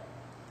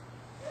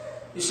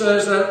 He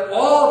says that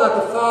all that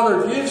the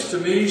Father gives to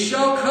me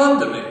shall come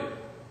to me.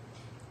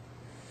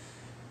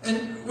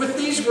 And with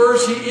these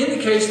words, he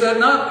indicates that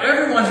not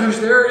everyone who's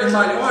there in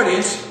my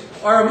audience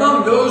are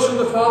among those whom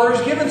the Father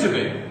has given to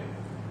me,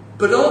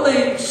 but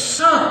only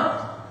some,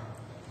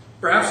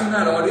 perhaps in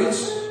that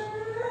audience,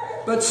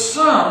 but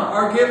some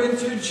are given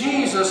to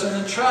Jesus and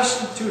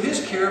entrusted to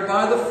his care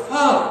by the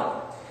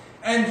Father.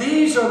 And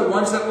these are the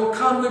ones that will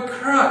come to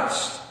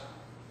Christ.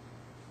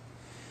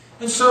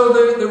 And so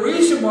the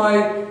reason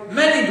why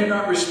many do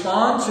not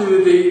respond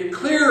to the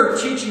clear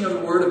teaching of the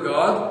Word of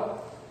God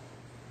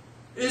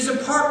is in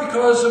part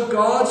because of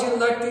God's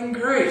electing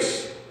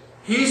grace.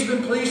 He's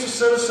been pleased to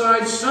set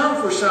aside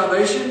some for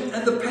salvation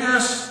and to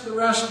pass the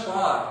rest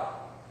by.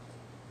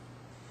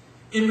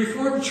 In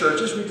Reformed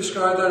churches, we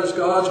describe that as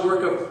God's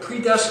work of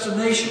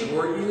predestination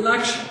or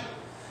election.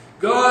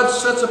 God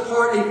sets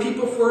apart a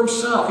people for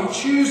himself.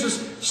 He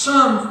chooses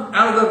some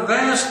out of the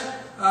vast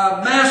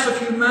mass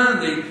of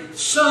humanity,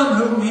 some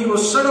whom he will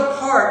set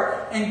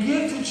apart and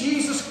give to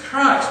Jesus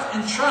Christ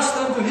and trust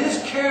them to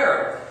his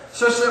care,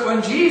 such that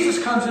when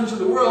Jesus comes into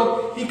the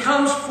world, he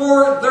comes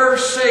for their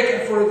sake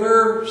and for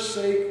their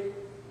sake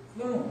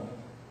alone.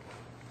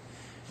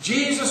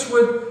 Jesus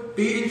would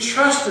be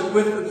entrusted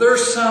with their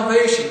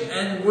salvation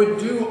and would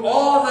do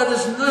all that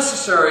is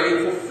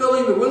necessary in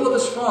fulfilling the will of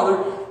his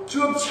Father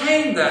to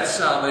obtain that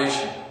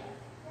salvation.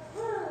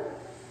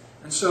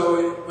 And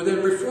so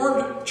within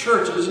Reformed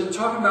churches, in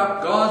talking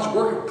about God's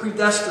work of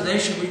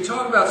predestination, we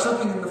talk about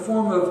something in the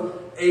form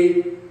of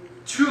a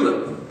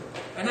TULIP,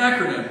 an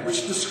acronym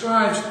which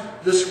describes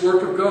this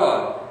work of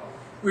God.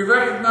 We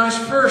recognize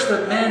first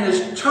that man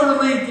is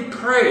totally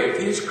depraved.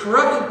 He is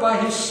corrupted by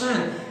his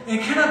sin and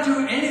cannot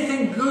do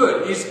anything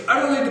good. He is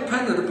utterly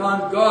dependent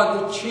upon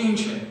God to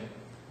change him.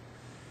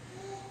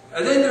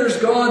 And then there's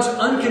God's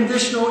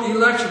unconditional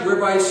election,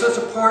 whereby he sets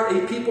apart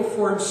a people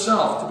for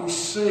himself to be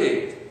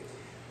saved.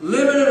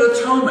 Limited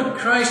atonement.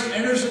 Christ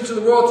enters into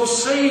the world to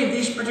save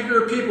these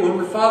particular people whom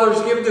the Father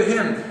has given to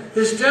him.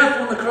 His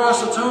death on the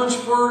cross atones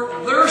for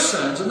their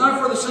sins, and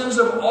not for the sins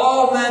of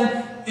all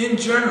men in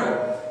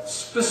general,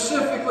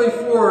 specifically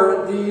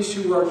for these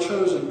who are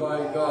chosen by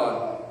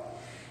God.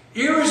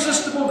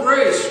 Irresistible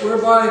grace,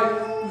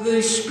 whereby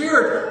the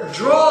Spirit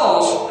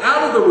draws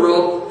out of the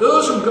world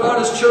those whom God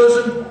has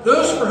chosen,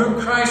 those for whom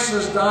Christ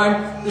has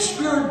died. The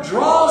Spirit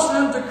draws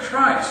them to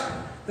Christ,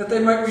 that they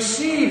might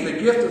receive the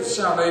gift of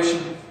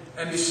salvation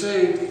and be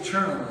saved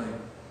eternally.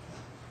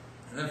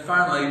 And then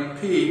finally,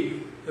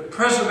 P, the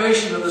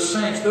preservation of the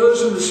saints,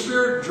 those whom the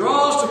Spirit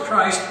draws to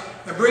Christ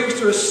and brings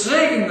to a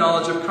saving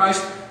knowledge of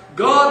Christ.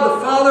 God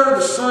the Father,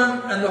 the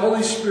Son, and the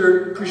Holy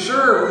Spirit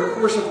preserve in the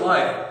course of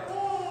life,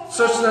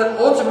 such that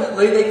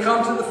ultimately they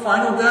come to the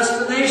final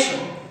destination,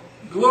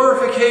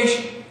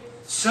 glorification,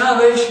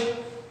 salvation,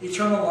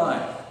 eternal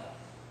life.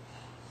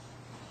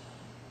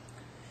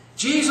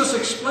 Jesus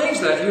explains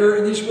that here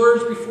in these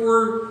words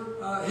before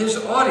his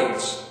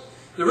audience.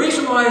 The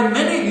reason why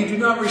many of you do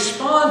not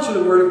respond to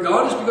the Word of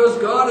God is because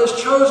God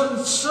has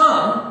chosen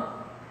some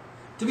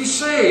to be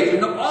saved.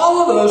 And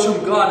all of those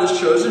whom God has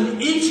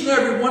chosen, each and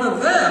every one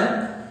of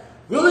them,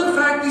 will in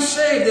fact be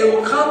saved. They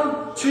will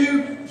come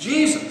to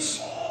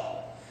Jesus.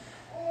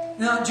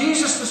 Now,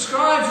 Jesus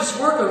describes this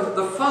work of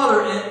the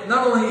Father in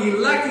not only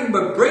electing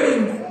but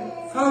bringing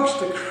folks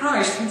to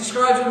Christ. He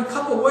describes it in a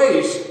couple of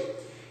ways.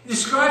 He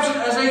describes it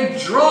as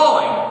a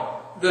drawing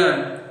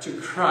them to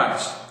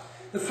Christ.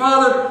 The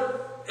Father,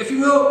 if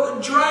you will,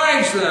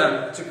 drives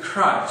them to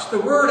Christ. The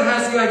Word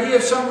has the idea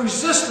of some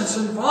resistance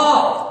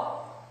involved.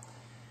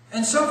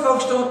 And some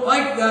folks don't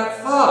like that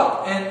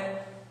thought. And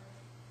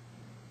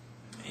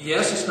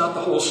yes, it's not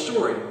the whole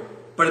story,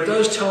 but it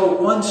does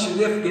tell one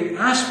significant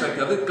aspect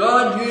of it.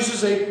 God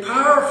uses a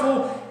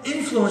powerful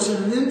influence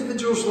in an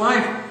individual's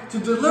life to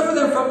deliver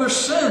them from their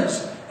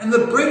sins and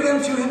to bring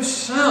them to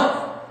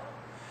himself.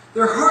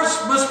 Their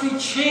hearts must be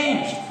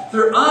changed.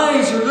 Their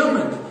eyes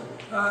illumined.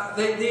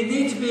 They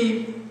need to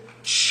be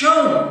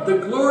shown the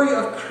glory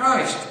of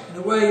Christ in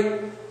a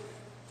way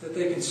that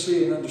they can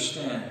see and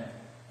understand.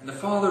 And the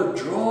Father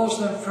draws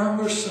them from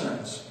their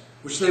sins,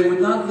 which they would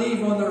not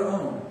leave on their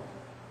own,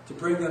 to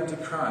bring them to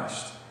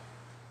Christ.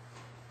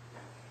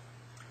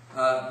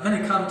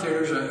 Many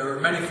commentators, or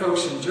many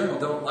folks in general,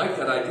 don't like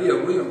that idea.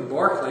 William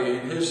Barclay,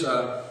 in his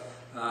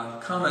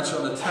comments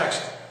on the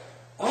text,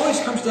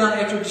 always comes down,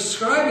 after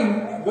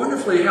describing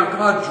wonderfully how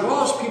God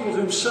draws people to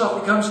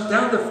himself, he comes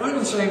down to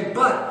finally saying,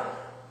 but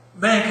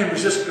man can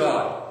resist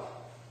God.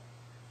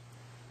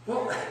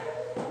 Well,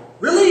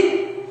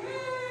 really?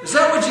 Is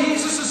that what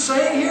Jesus is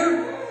saying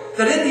here?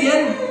 That in the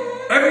end,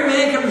 every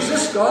man can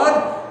resist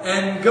God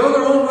and go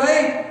their own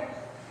way?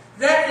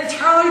 That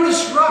entirely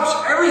disrupts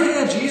everything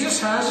that Jesus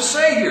has to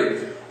say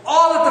here.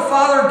 All that the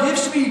Father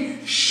gives to me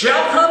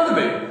shall come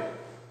to me.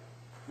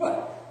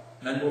 What?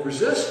 Men will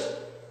resist?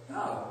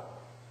 No,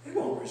 they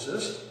won't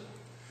resist.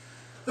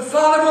 The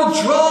Father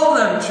will draw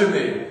them to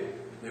me.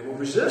 They will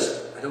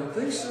resist? I don't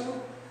think so.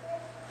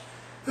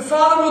 The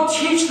Father will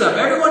teach them.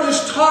 Everyone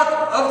who's taught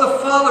of the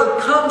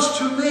Father comes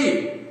to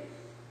me.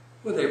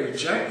 Will they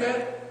reject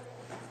that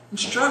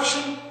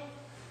instruction?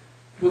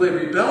 Will they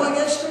rebel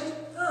against it?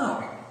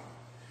 No.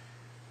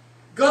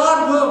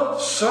 God will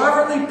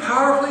sovereignly,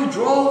 powerfully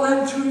draw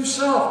them to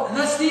himself. And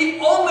that's the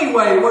only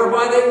way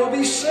whereby they will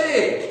be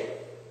saved.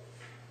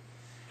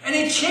 And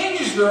he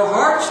changes their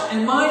hearts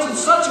and minds in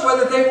such a way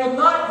that they will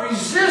not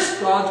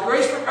resist God's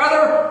grace, but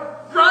rather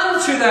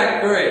run to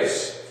that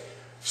grace,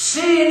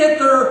 seeing it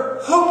their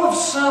hope of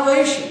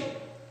salvation.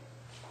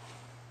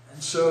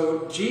 And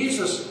so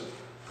Jesus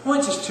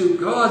points us to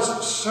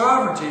God's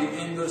sovereignty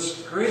in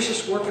this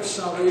gracious work of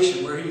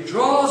salvation, where he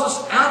draws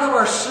us out of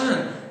our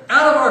sin,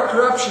 out of our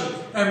corruption,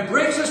 and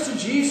brings us to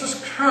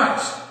Jesus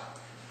Christ,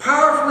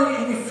 powerfully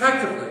and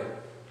effectively.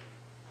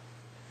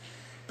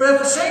 But at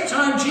the same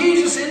time,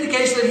 Jesus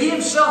indicates that he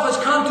himself has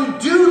come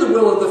to do the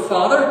will of the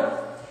Father.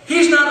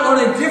 He's not on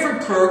a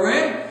different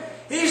program.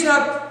 He's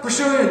not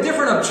pursuing a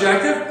different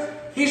objective.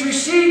 He's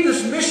received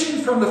this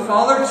mission from the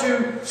Father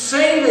to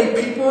save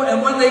a people,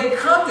 and when they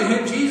come to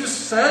him,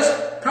 Jesus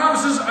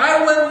promises,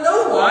 I will in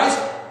no wise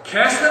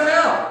cast them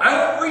out.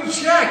 I won't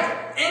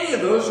reject any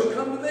of those who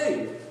come to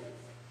me.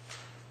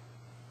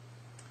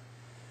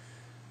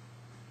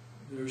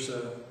 There's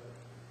an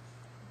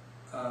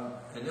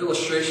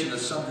illustration that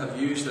some have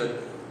used that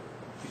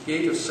The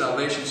gate of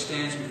salvation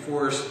stands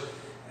before us,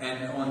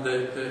 and on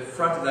the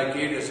front of that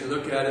gate, as you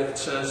look at it, it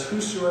says,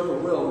 "Whosoever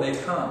will may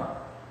come."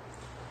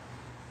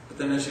 But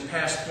then as you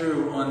pass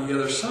through on the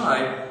other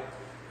side,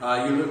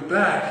 you look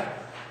back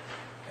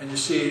and you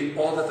see,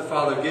 "All that the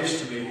Father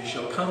gives to me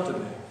shall come to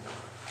me."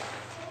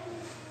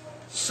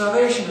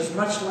 Salvation is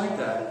much like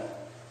that.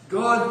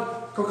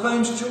 God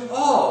proclaims to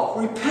all,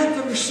 "Repent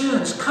of your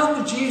sins,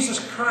 come to Jesus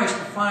Christ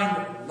and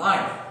find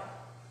life."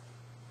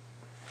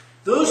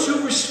 Those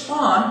who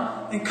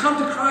respond and come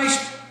to Christ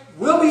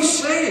will be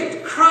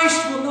saved.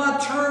 Christ will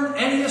not turn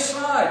any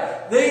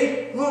aside.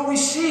 They will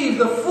receive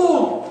the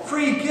full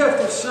free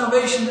gift of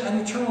salvation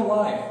and eternal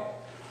life.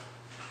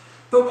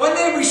 But when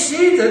they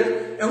received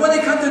it, and when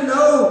they come to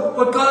know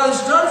what God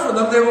has done for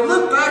them, they will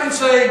look back and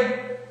say,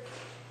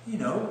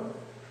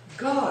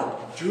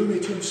 God drew me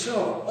to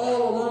Himself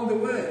all along the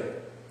way.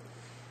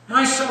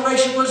 My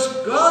salvation was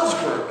God's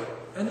work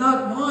and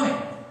not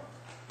mine.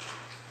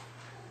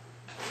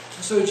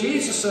 And so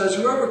Jesus says,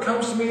 "Whoever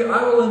comes to me,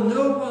 I will in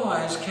no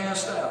wise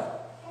cast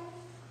out."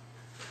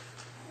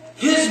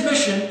 His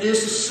mission is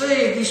to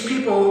save these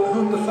people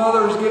whom the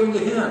Father has given to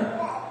Him.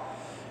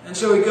 And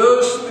so He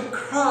goes to the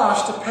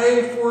cross to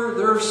pay for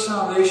their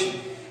salvation.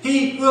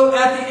 He will,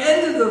 at the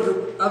end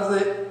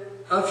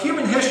of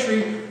human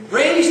history,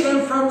 raise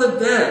them from the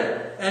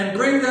dead and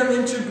bring them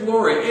into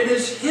glory. It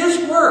is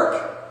His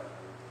work.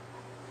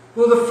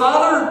 Will the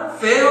Father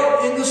fail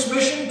in this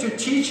mission to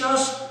teach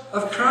us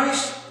of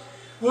Christ?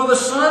 Will the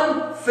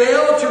Son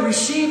fail to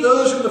receive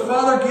those whom the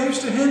Father gives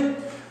to Him?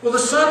 Will the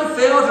Son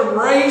fail to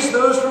raise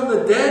those from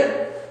the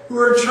dead who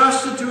are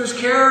entrusted to His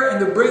care and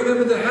to bring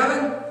them into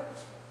heaven?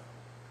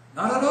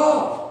 Not at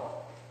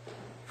all.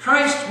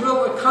 Christ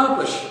will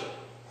accomplish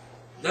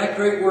that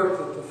great work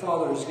that the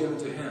Father has given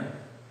to Him,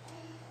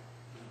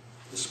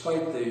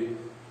 despite the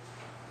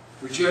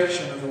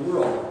rejection of the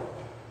world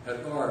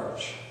at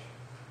large.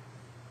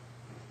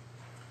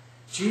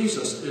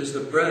 Jesus is the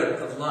bread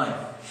of life.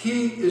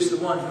 He is the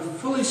one who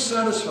fully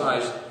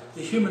satisfies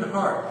the human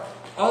heart,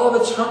 all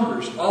of its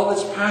hungers, all of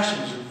its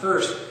passions and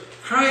thirsts.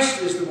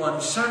 Christ is the one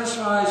who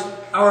satisfies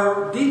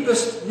our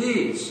deepest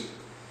needs.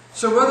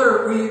 So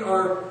whether we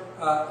are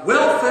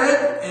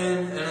well-fed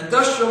in an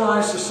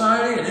industrialized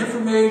society, an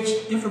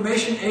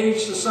information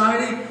age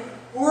society,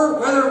 or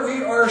whether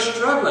we are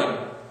struggling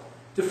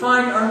to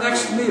find our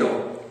next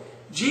meal,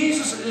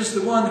 Jesus is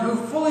the one who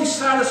fully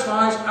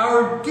satisfies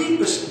our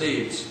deepest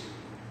needs.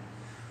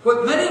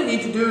 What many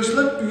need to do is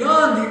look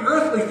beyond the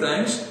earthly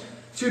things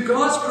to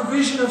God's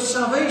provision of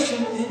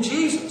salvation in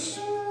Jesus.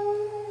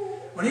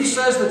 When He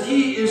says that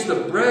He is the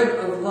bread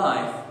of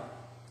life,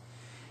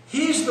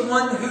 He's the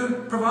one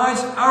who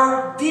provides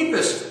our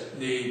deepest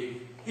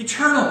need,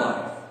 eternal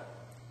life.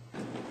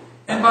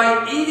 And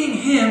by eating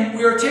Him,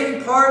 we are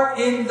taking part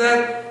in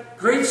that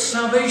great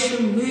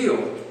salvation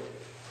meal.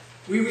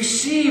 We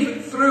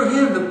receive through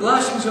Him the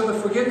blessings of the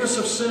forgiveness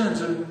of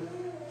sins and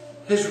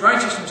His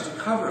righteousness to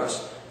cover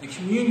us in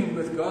communion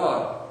with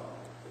God.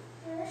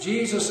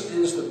 Jesus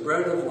is the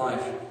bread of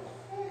life.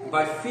 And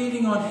by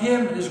feeding on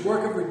Him and His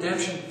work of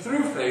redemption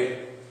through faith,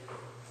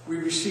 we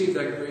receive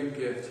that great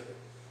gift.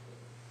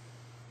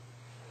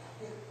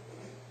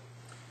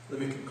 Let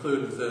me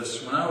conclude with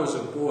this. When I was a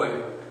boy,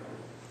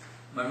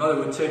 my mother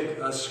would take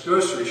us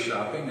grocery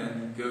shopping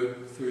and go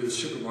through the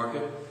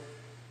supermarket,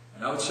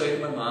 and I would say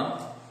to my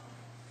mom,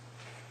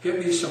 "Get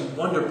me some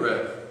Wonder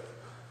Bread."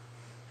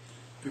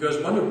 Because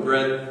Wonder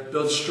Bread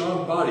builds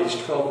strong bodies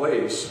 12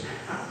 ways.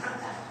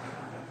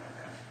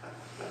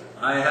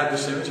 I had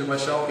this image of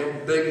myself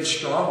getting big and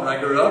strong when I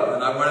grew up,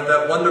 and I wanted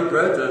that Wonder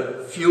Bread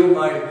to fuel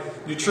my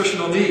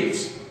nutritional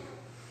needs.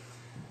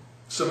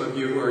 Some of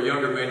you who are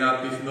younger may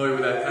not be familiar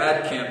with that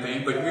ad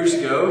campaign, but years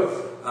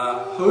ago,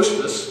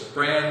 Hostess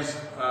brand's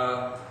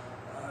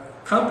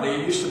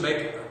company used to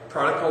make a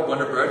product called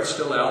Wonder Bread. It's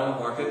still out on the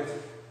market.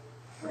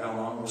 For how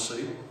long, we'll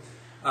see.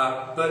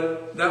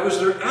 But that was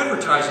their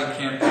advertising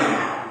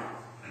campaign.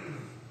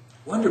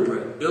 Wonder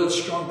Bread builds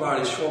strong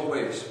bodies 12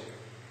 ways.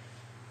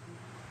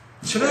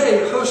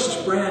 Today,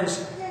 Hostess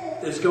Brands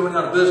is going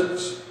out of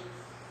business.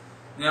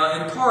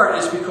 Now, in part,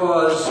 it's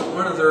because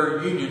one of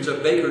their unions, a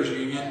baker's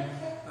union,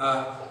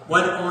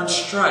 went on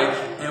strike,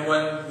 and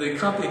when the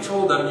company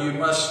told them, "You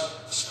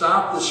must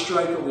stop the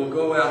strike or we'll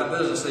go out of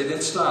business," they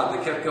didn't stop.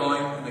 They kept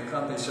going, and the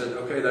company said,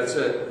 "Okay, that's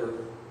it. We're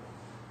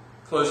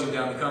closing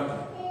down the company."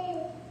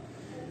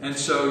 And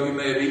so you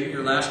may have eaten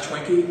your last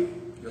Twinkie,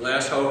 your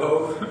last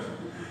Ho-Ho,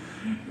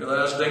 your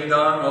last Ding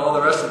Dong, all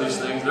the rest of these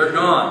things. They're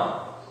gone.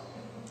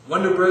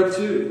 Wonder Bread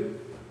too.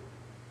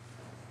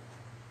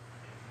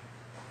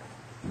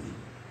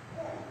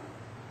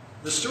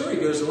 The story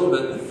goes a little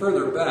bit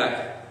further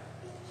back.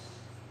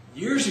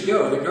 Years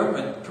ago, the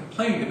government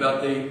complained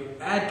about the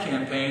ad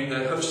campaign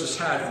that Hostess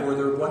had for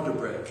their Wonder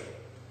Bread,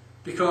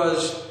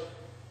 because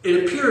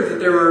it appeared that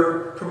they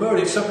were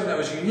promoting something that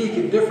was unique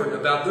and different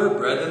about their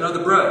bread than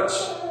other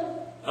breads.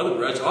 Other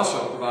breads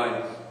also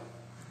provide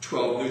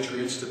 12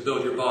 nutrients to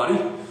build your body.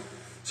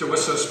 So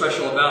what's so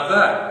special about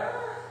that?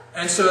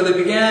 And so they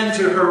began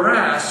to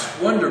harass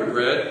Wonder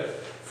Bread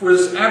for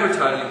this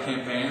advertising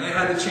campaign, and they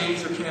had to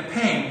change their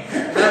campaign.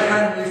 That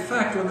had an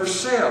effect on their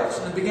sales,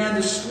 and it began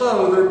to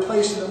slow their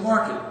place in the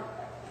market.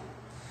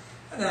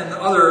 And then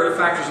other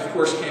factors, of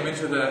course, came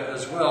into that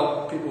as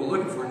well. People were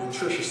looking for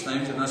nutritious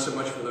things, and not so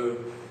much for the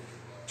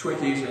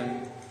Twinkies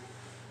and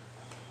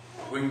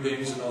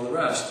wingdings and all the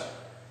rest.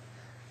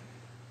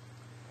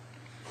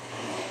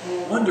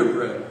 Wonder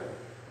Bread.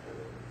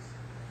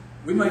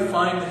 We might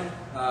find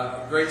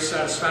great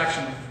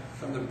satisfaction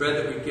from the bread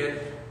that we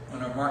get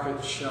on our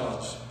market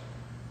shelves.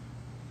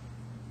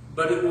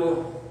 But it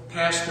will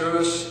pass through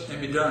us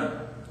and be done.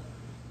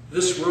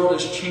 This world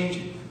is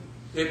changing.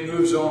 It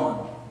moves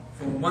on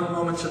from one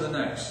moment to the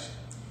next.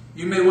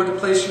 You may want to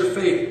place your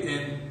faith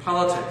in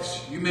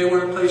politics. You may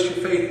want to place your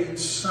faith in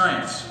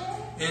science,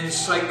 in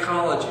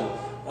psychology,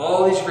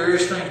 all these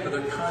various things, but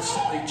they're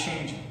constantly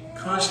changing,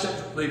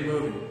 constantly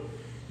moving.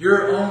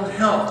 Your own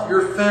health,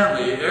 your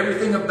family,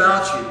 everything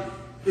about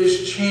you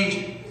is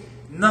changing.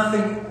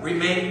 Nothing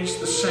remains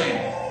the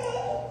same.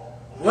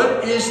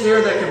 What is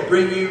there that can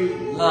bring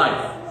you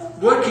life?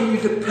 What can you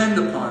depend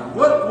upon?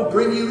 What will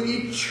bring you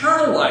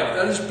eternal life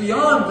that is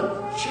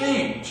beyond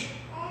change?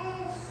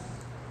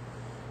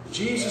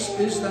 Jesus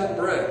is that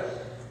bread.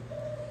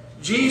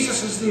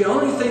 Jesus is the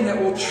only thing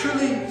that will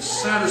truly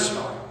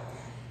satisfy.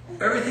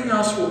 Everything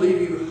else will leave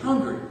you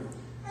hungry,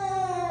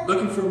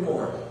 looking for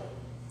more.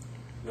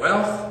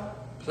 Wealth,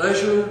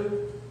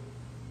 pleasure,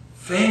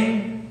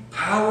 fame,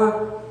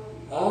 power,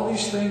 all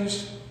these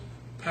things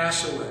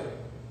pass away.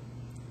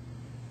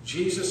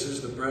 Jesus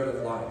is the bread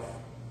of life,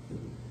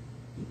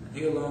 and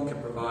He alone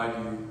can provide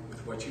you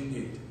with what you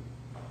need.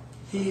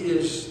 He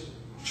is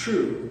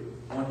true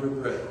wonder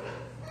bread.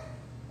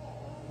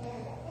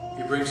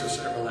 He brings us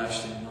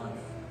everlasting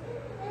life.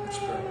 Let's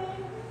pray.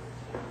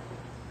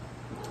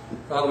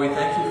 Father, we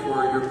thank you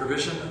for your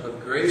provision of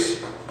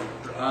grace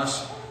for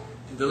us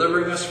in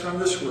delivering us from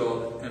this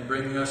world and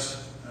bringing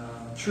us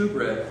true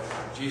bread,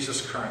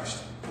 Jesus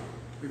Christ.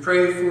 We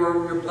pray for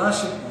your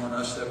blessing on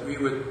us that we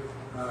would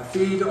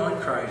feed on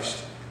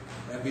Christ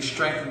and be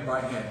strengthened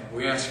by Him.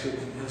 We ask it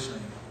in His name.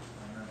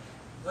 Amen.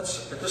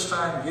 Let's, at this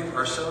time, give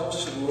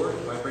ourselves to the Lord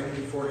by bringing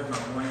before Him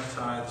our morning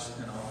tithes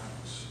and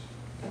offerings.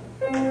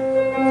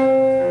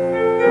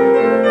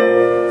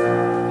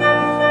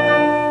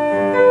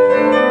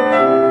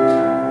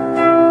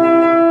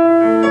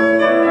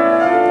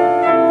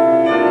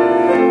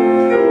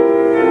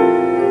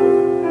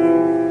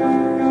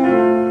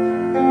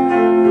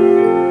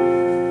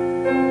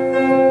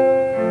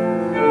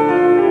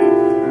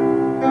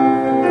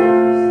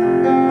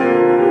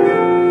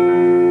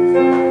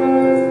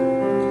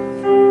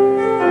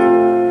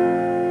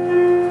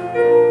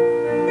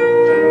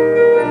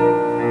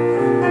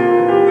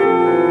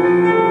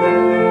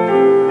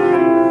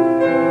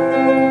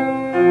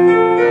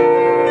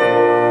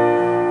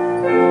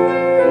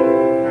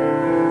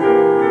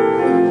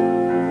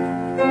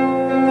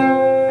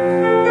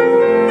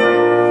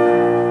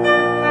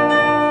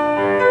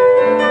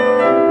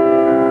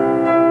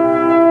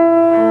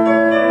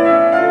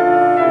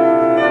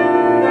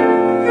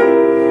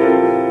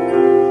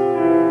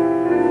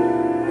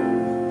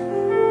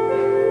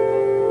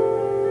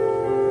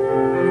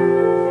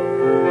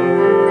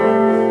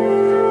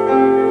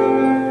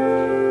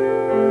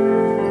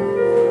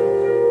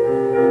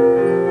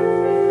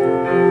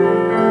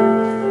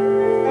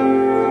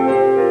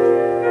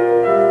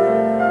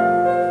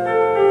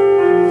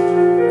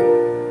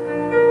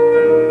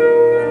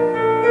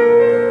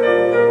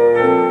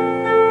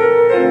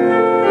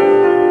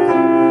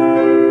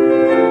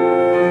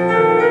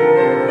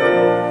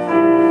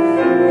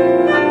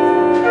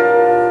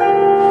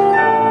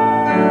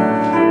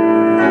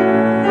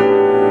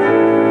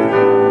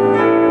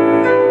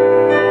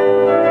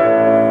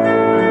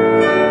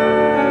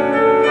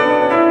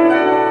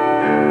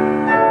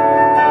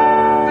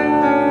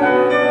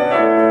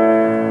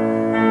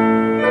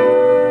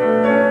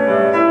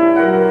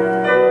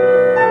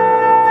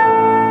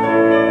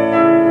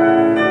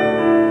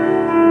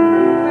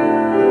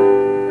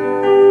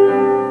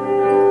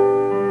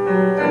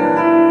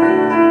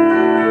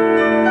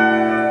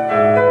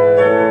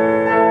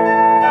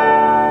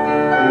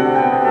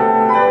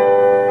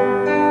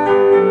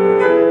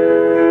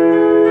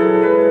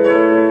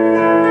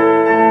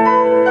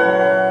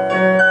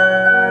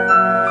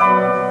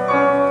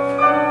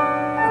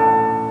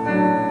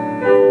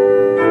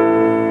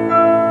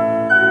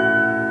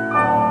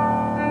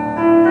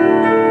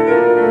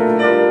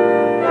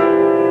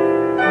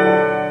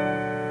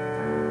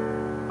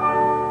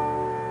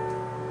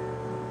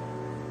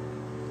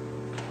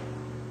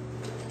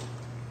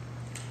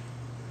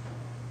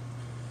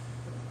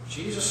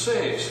 Jesus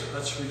saves.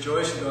 Let's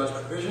rejoice in God's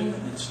provision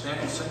and stand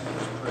and sing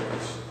His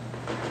praise.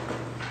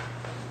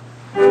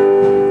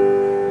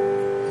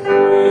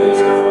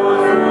 Praise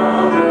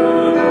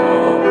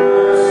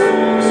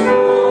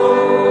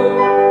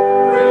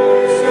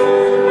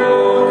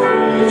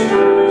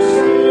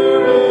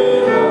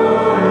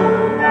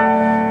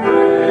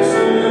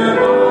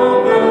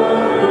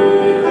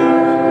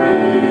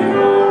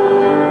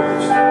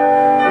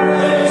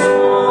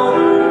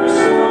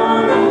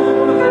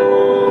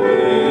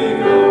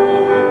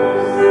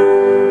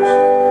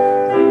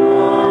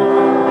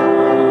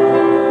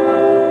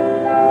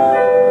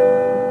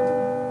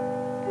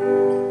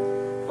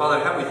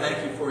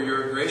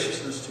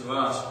to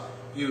us.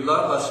 You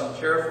love us and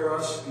care for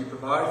us. You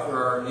provide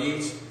for our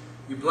needs.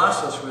 You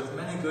bless us with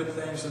many good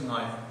things in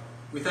life.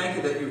 We thank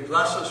you that you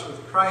bless us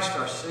with Christ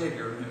our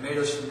Savior and made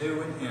us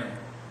new in Him.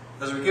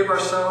 As we give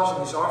ourselves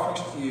and these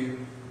offerings to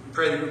you, we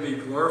pray that you would be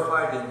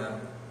glorified in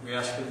them. We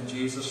ask it in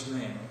Jesus'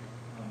 name.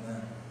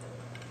 Amen.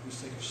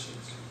 Please take your seats.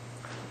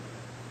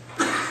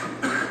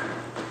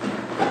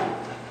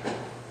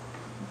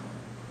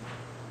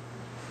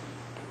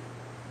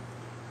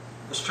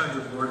 Let's turn to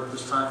the Lord at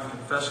this time and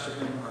confess to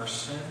Him our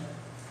sin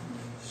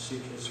and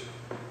seek His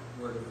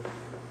word of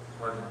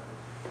pardon.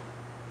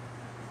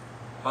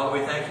 Father,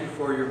 we thank you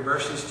for your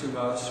mercies to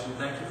us. We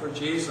thank you for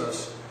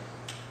Jesus,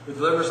 who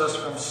delivers us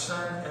from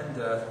sin and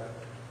death.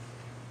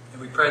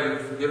 And we pray that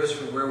you forgive us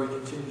for where we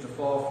continue to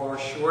fall far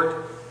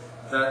short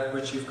of that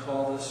which you've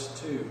called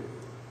us to.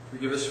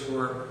 Forgive us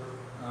for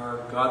our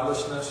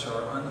godlessness,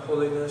 our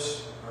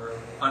unholiness, our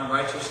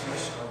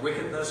unrighteousness, our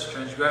wickedness,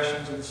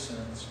 transgressions, and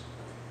sins.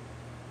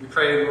 We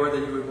pray, Lord,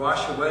 that you would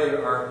wash away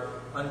our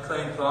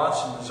unclean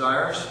thoughts and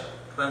desires,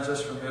 cleanse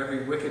us from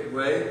every wicked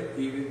way,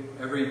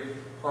 every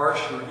harsh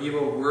or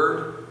evil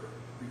word.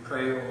 We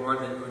pray, O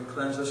Lord, that you would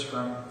cleanse us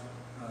from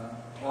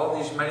all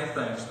these many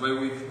things, the way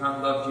we've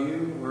not loved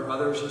you or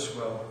others as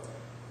well.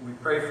 We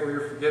pray for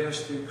your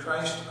forgiveness through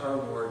Christ our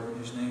Lord, in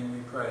whose name we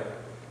pray.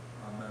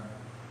 Amen.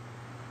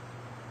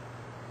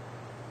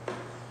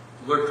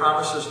 The Lord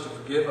promises to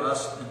forgive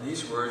us in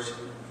these words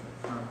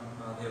from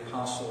the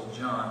Apostle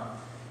John.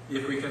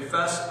 If we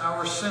confess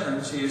our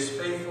sins, He is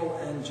faithful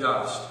and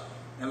just,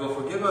 and will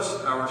forgive us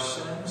our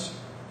sins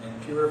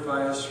and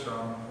purify us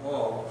from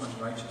all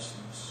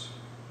unrighteousness.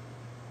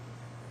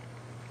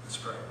 Let's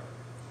pray.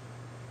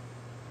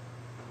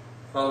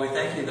 Father, we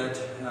thank you that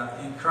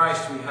in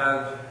Christ we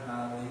have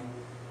the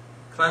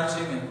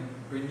cleansing and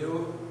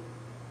renewal,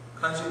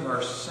 cleansing of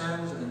our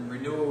sins and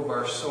renewal of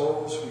our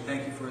souls. We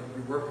thank you for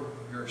the work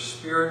of your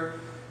Spirit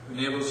who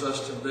enables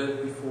us to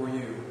live before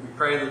you. We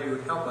pray that you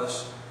would help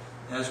us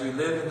as we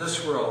live in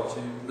this world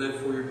to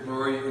live for your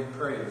glory and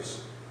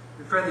praise.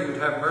 We pray that you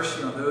would have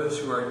mercy on those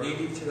who are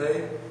needy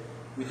today.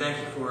 We thank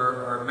you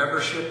for our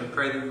membership and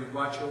pray that you would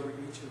watch over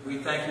each of us. We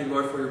thank you,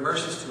 Lord, for your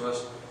mercies to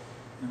us.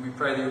 And we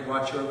pray that you would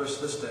watch over us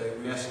this day.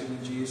 We ask it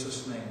in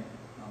Jesus' name.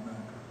 Amen.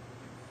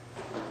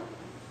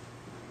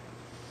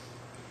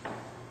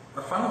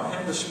 Our final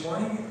hymn this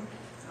morning,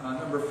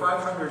 number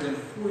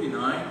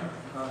 549,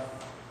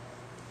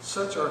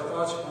 Such Our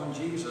Thoughts on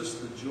Jesus,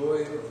 the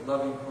Joy of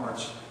Loving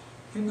Hearts.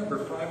 Hymn number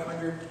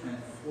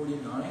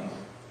 549.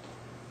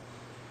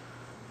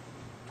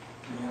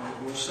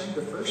 And we'll sing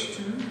the first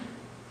tune,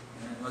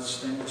 and let's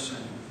stand to sing.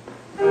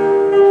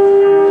 Oh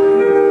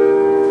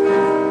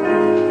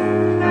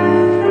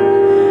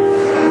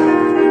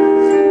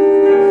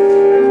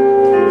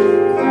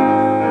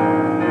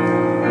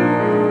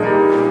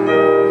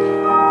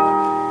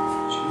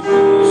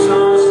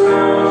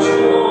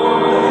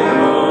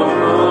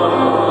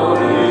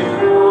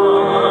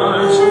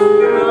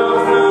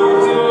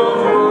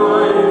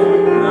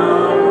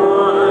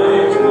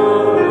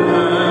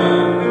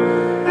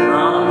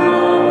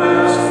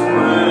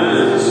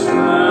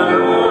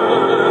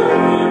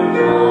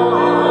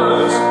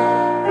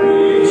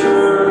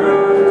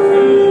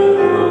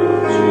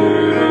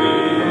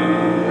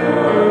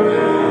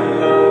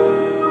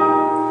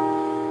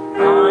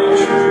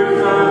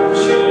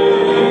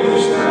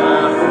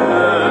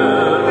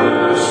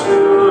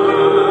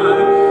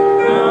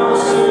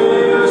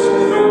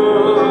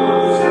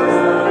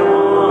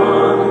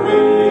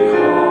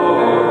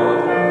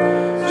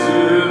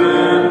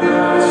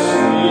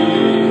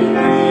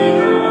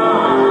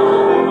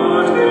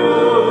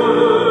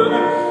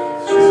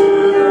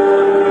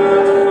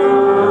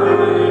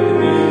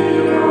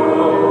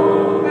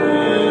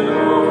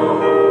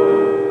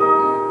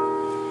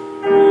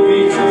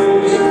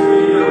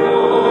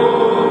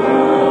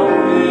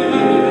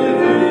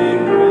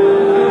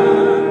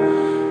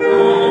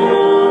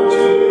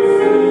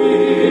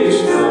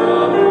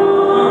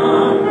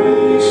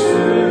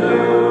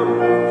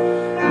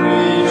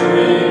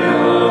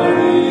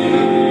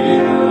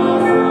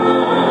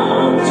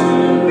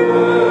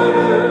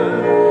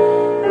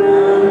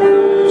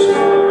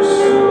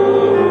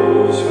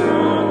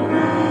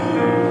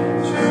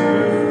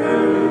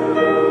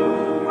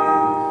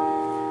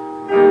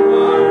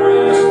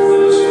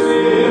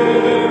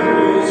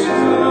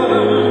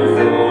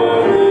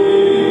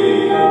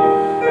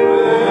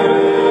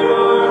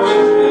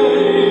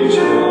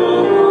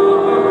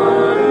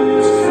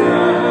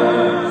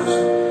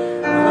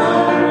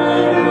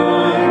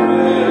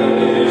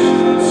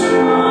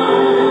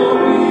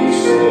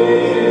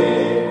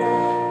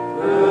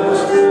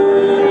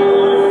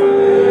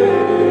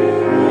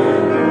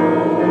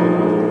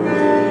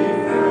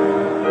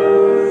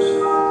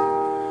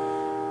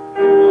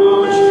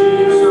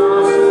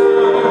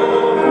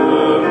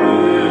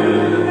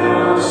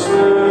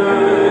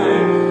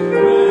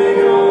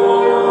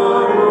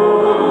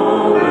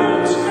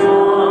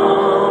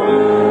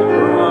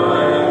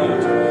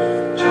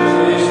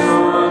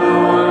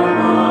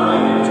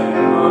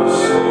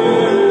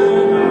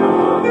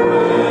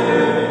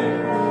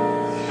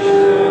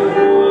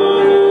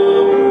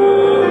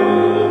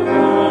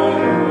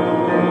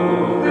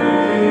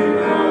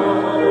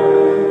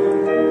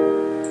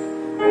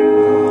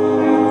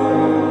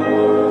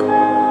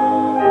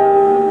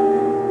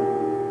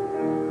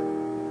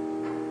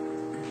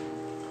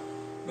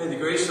May the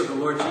grace of the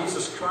Lord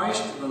Jesus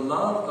Christ, the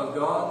love of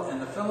God,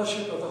 and the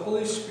fellowship of the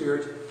Holy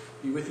Spirit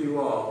be with you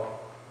all.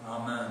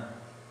 Amen.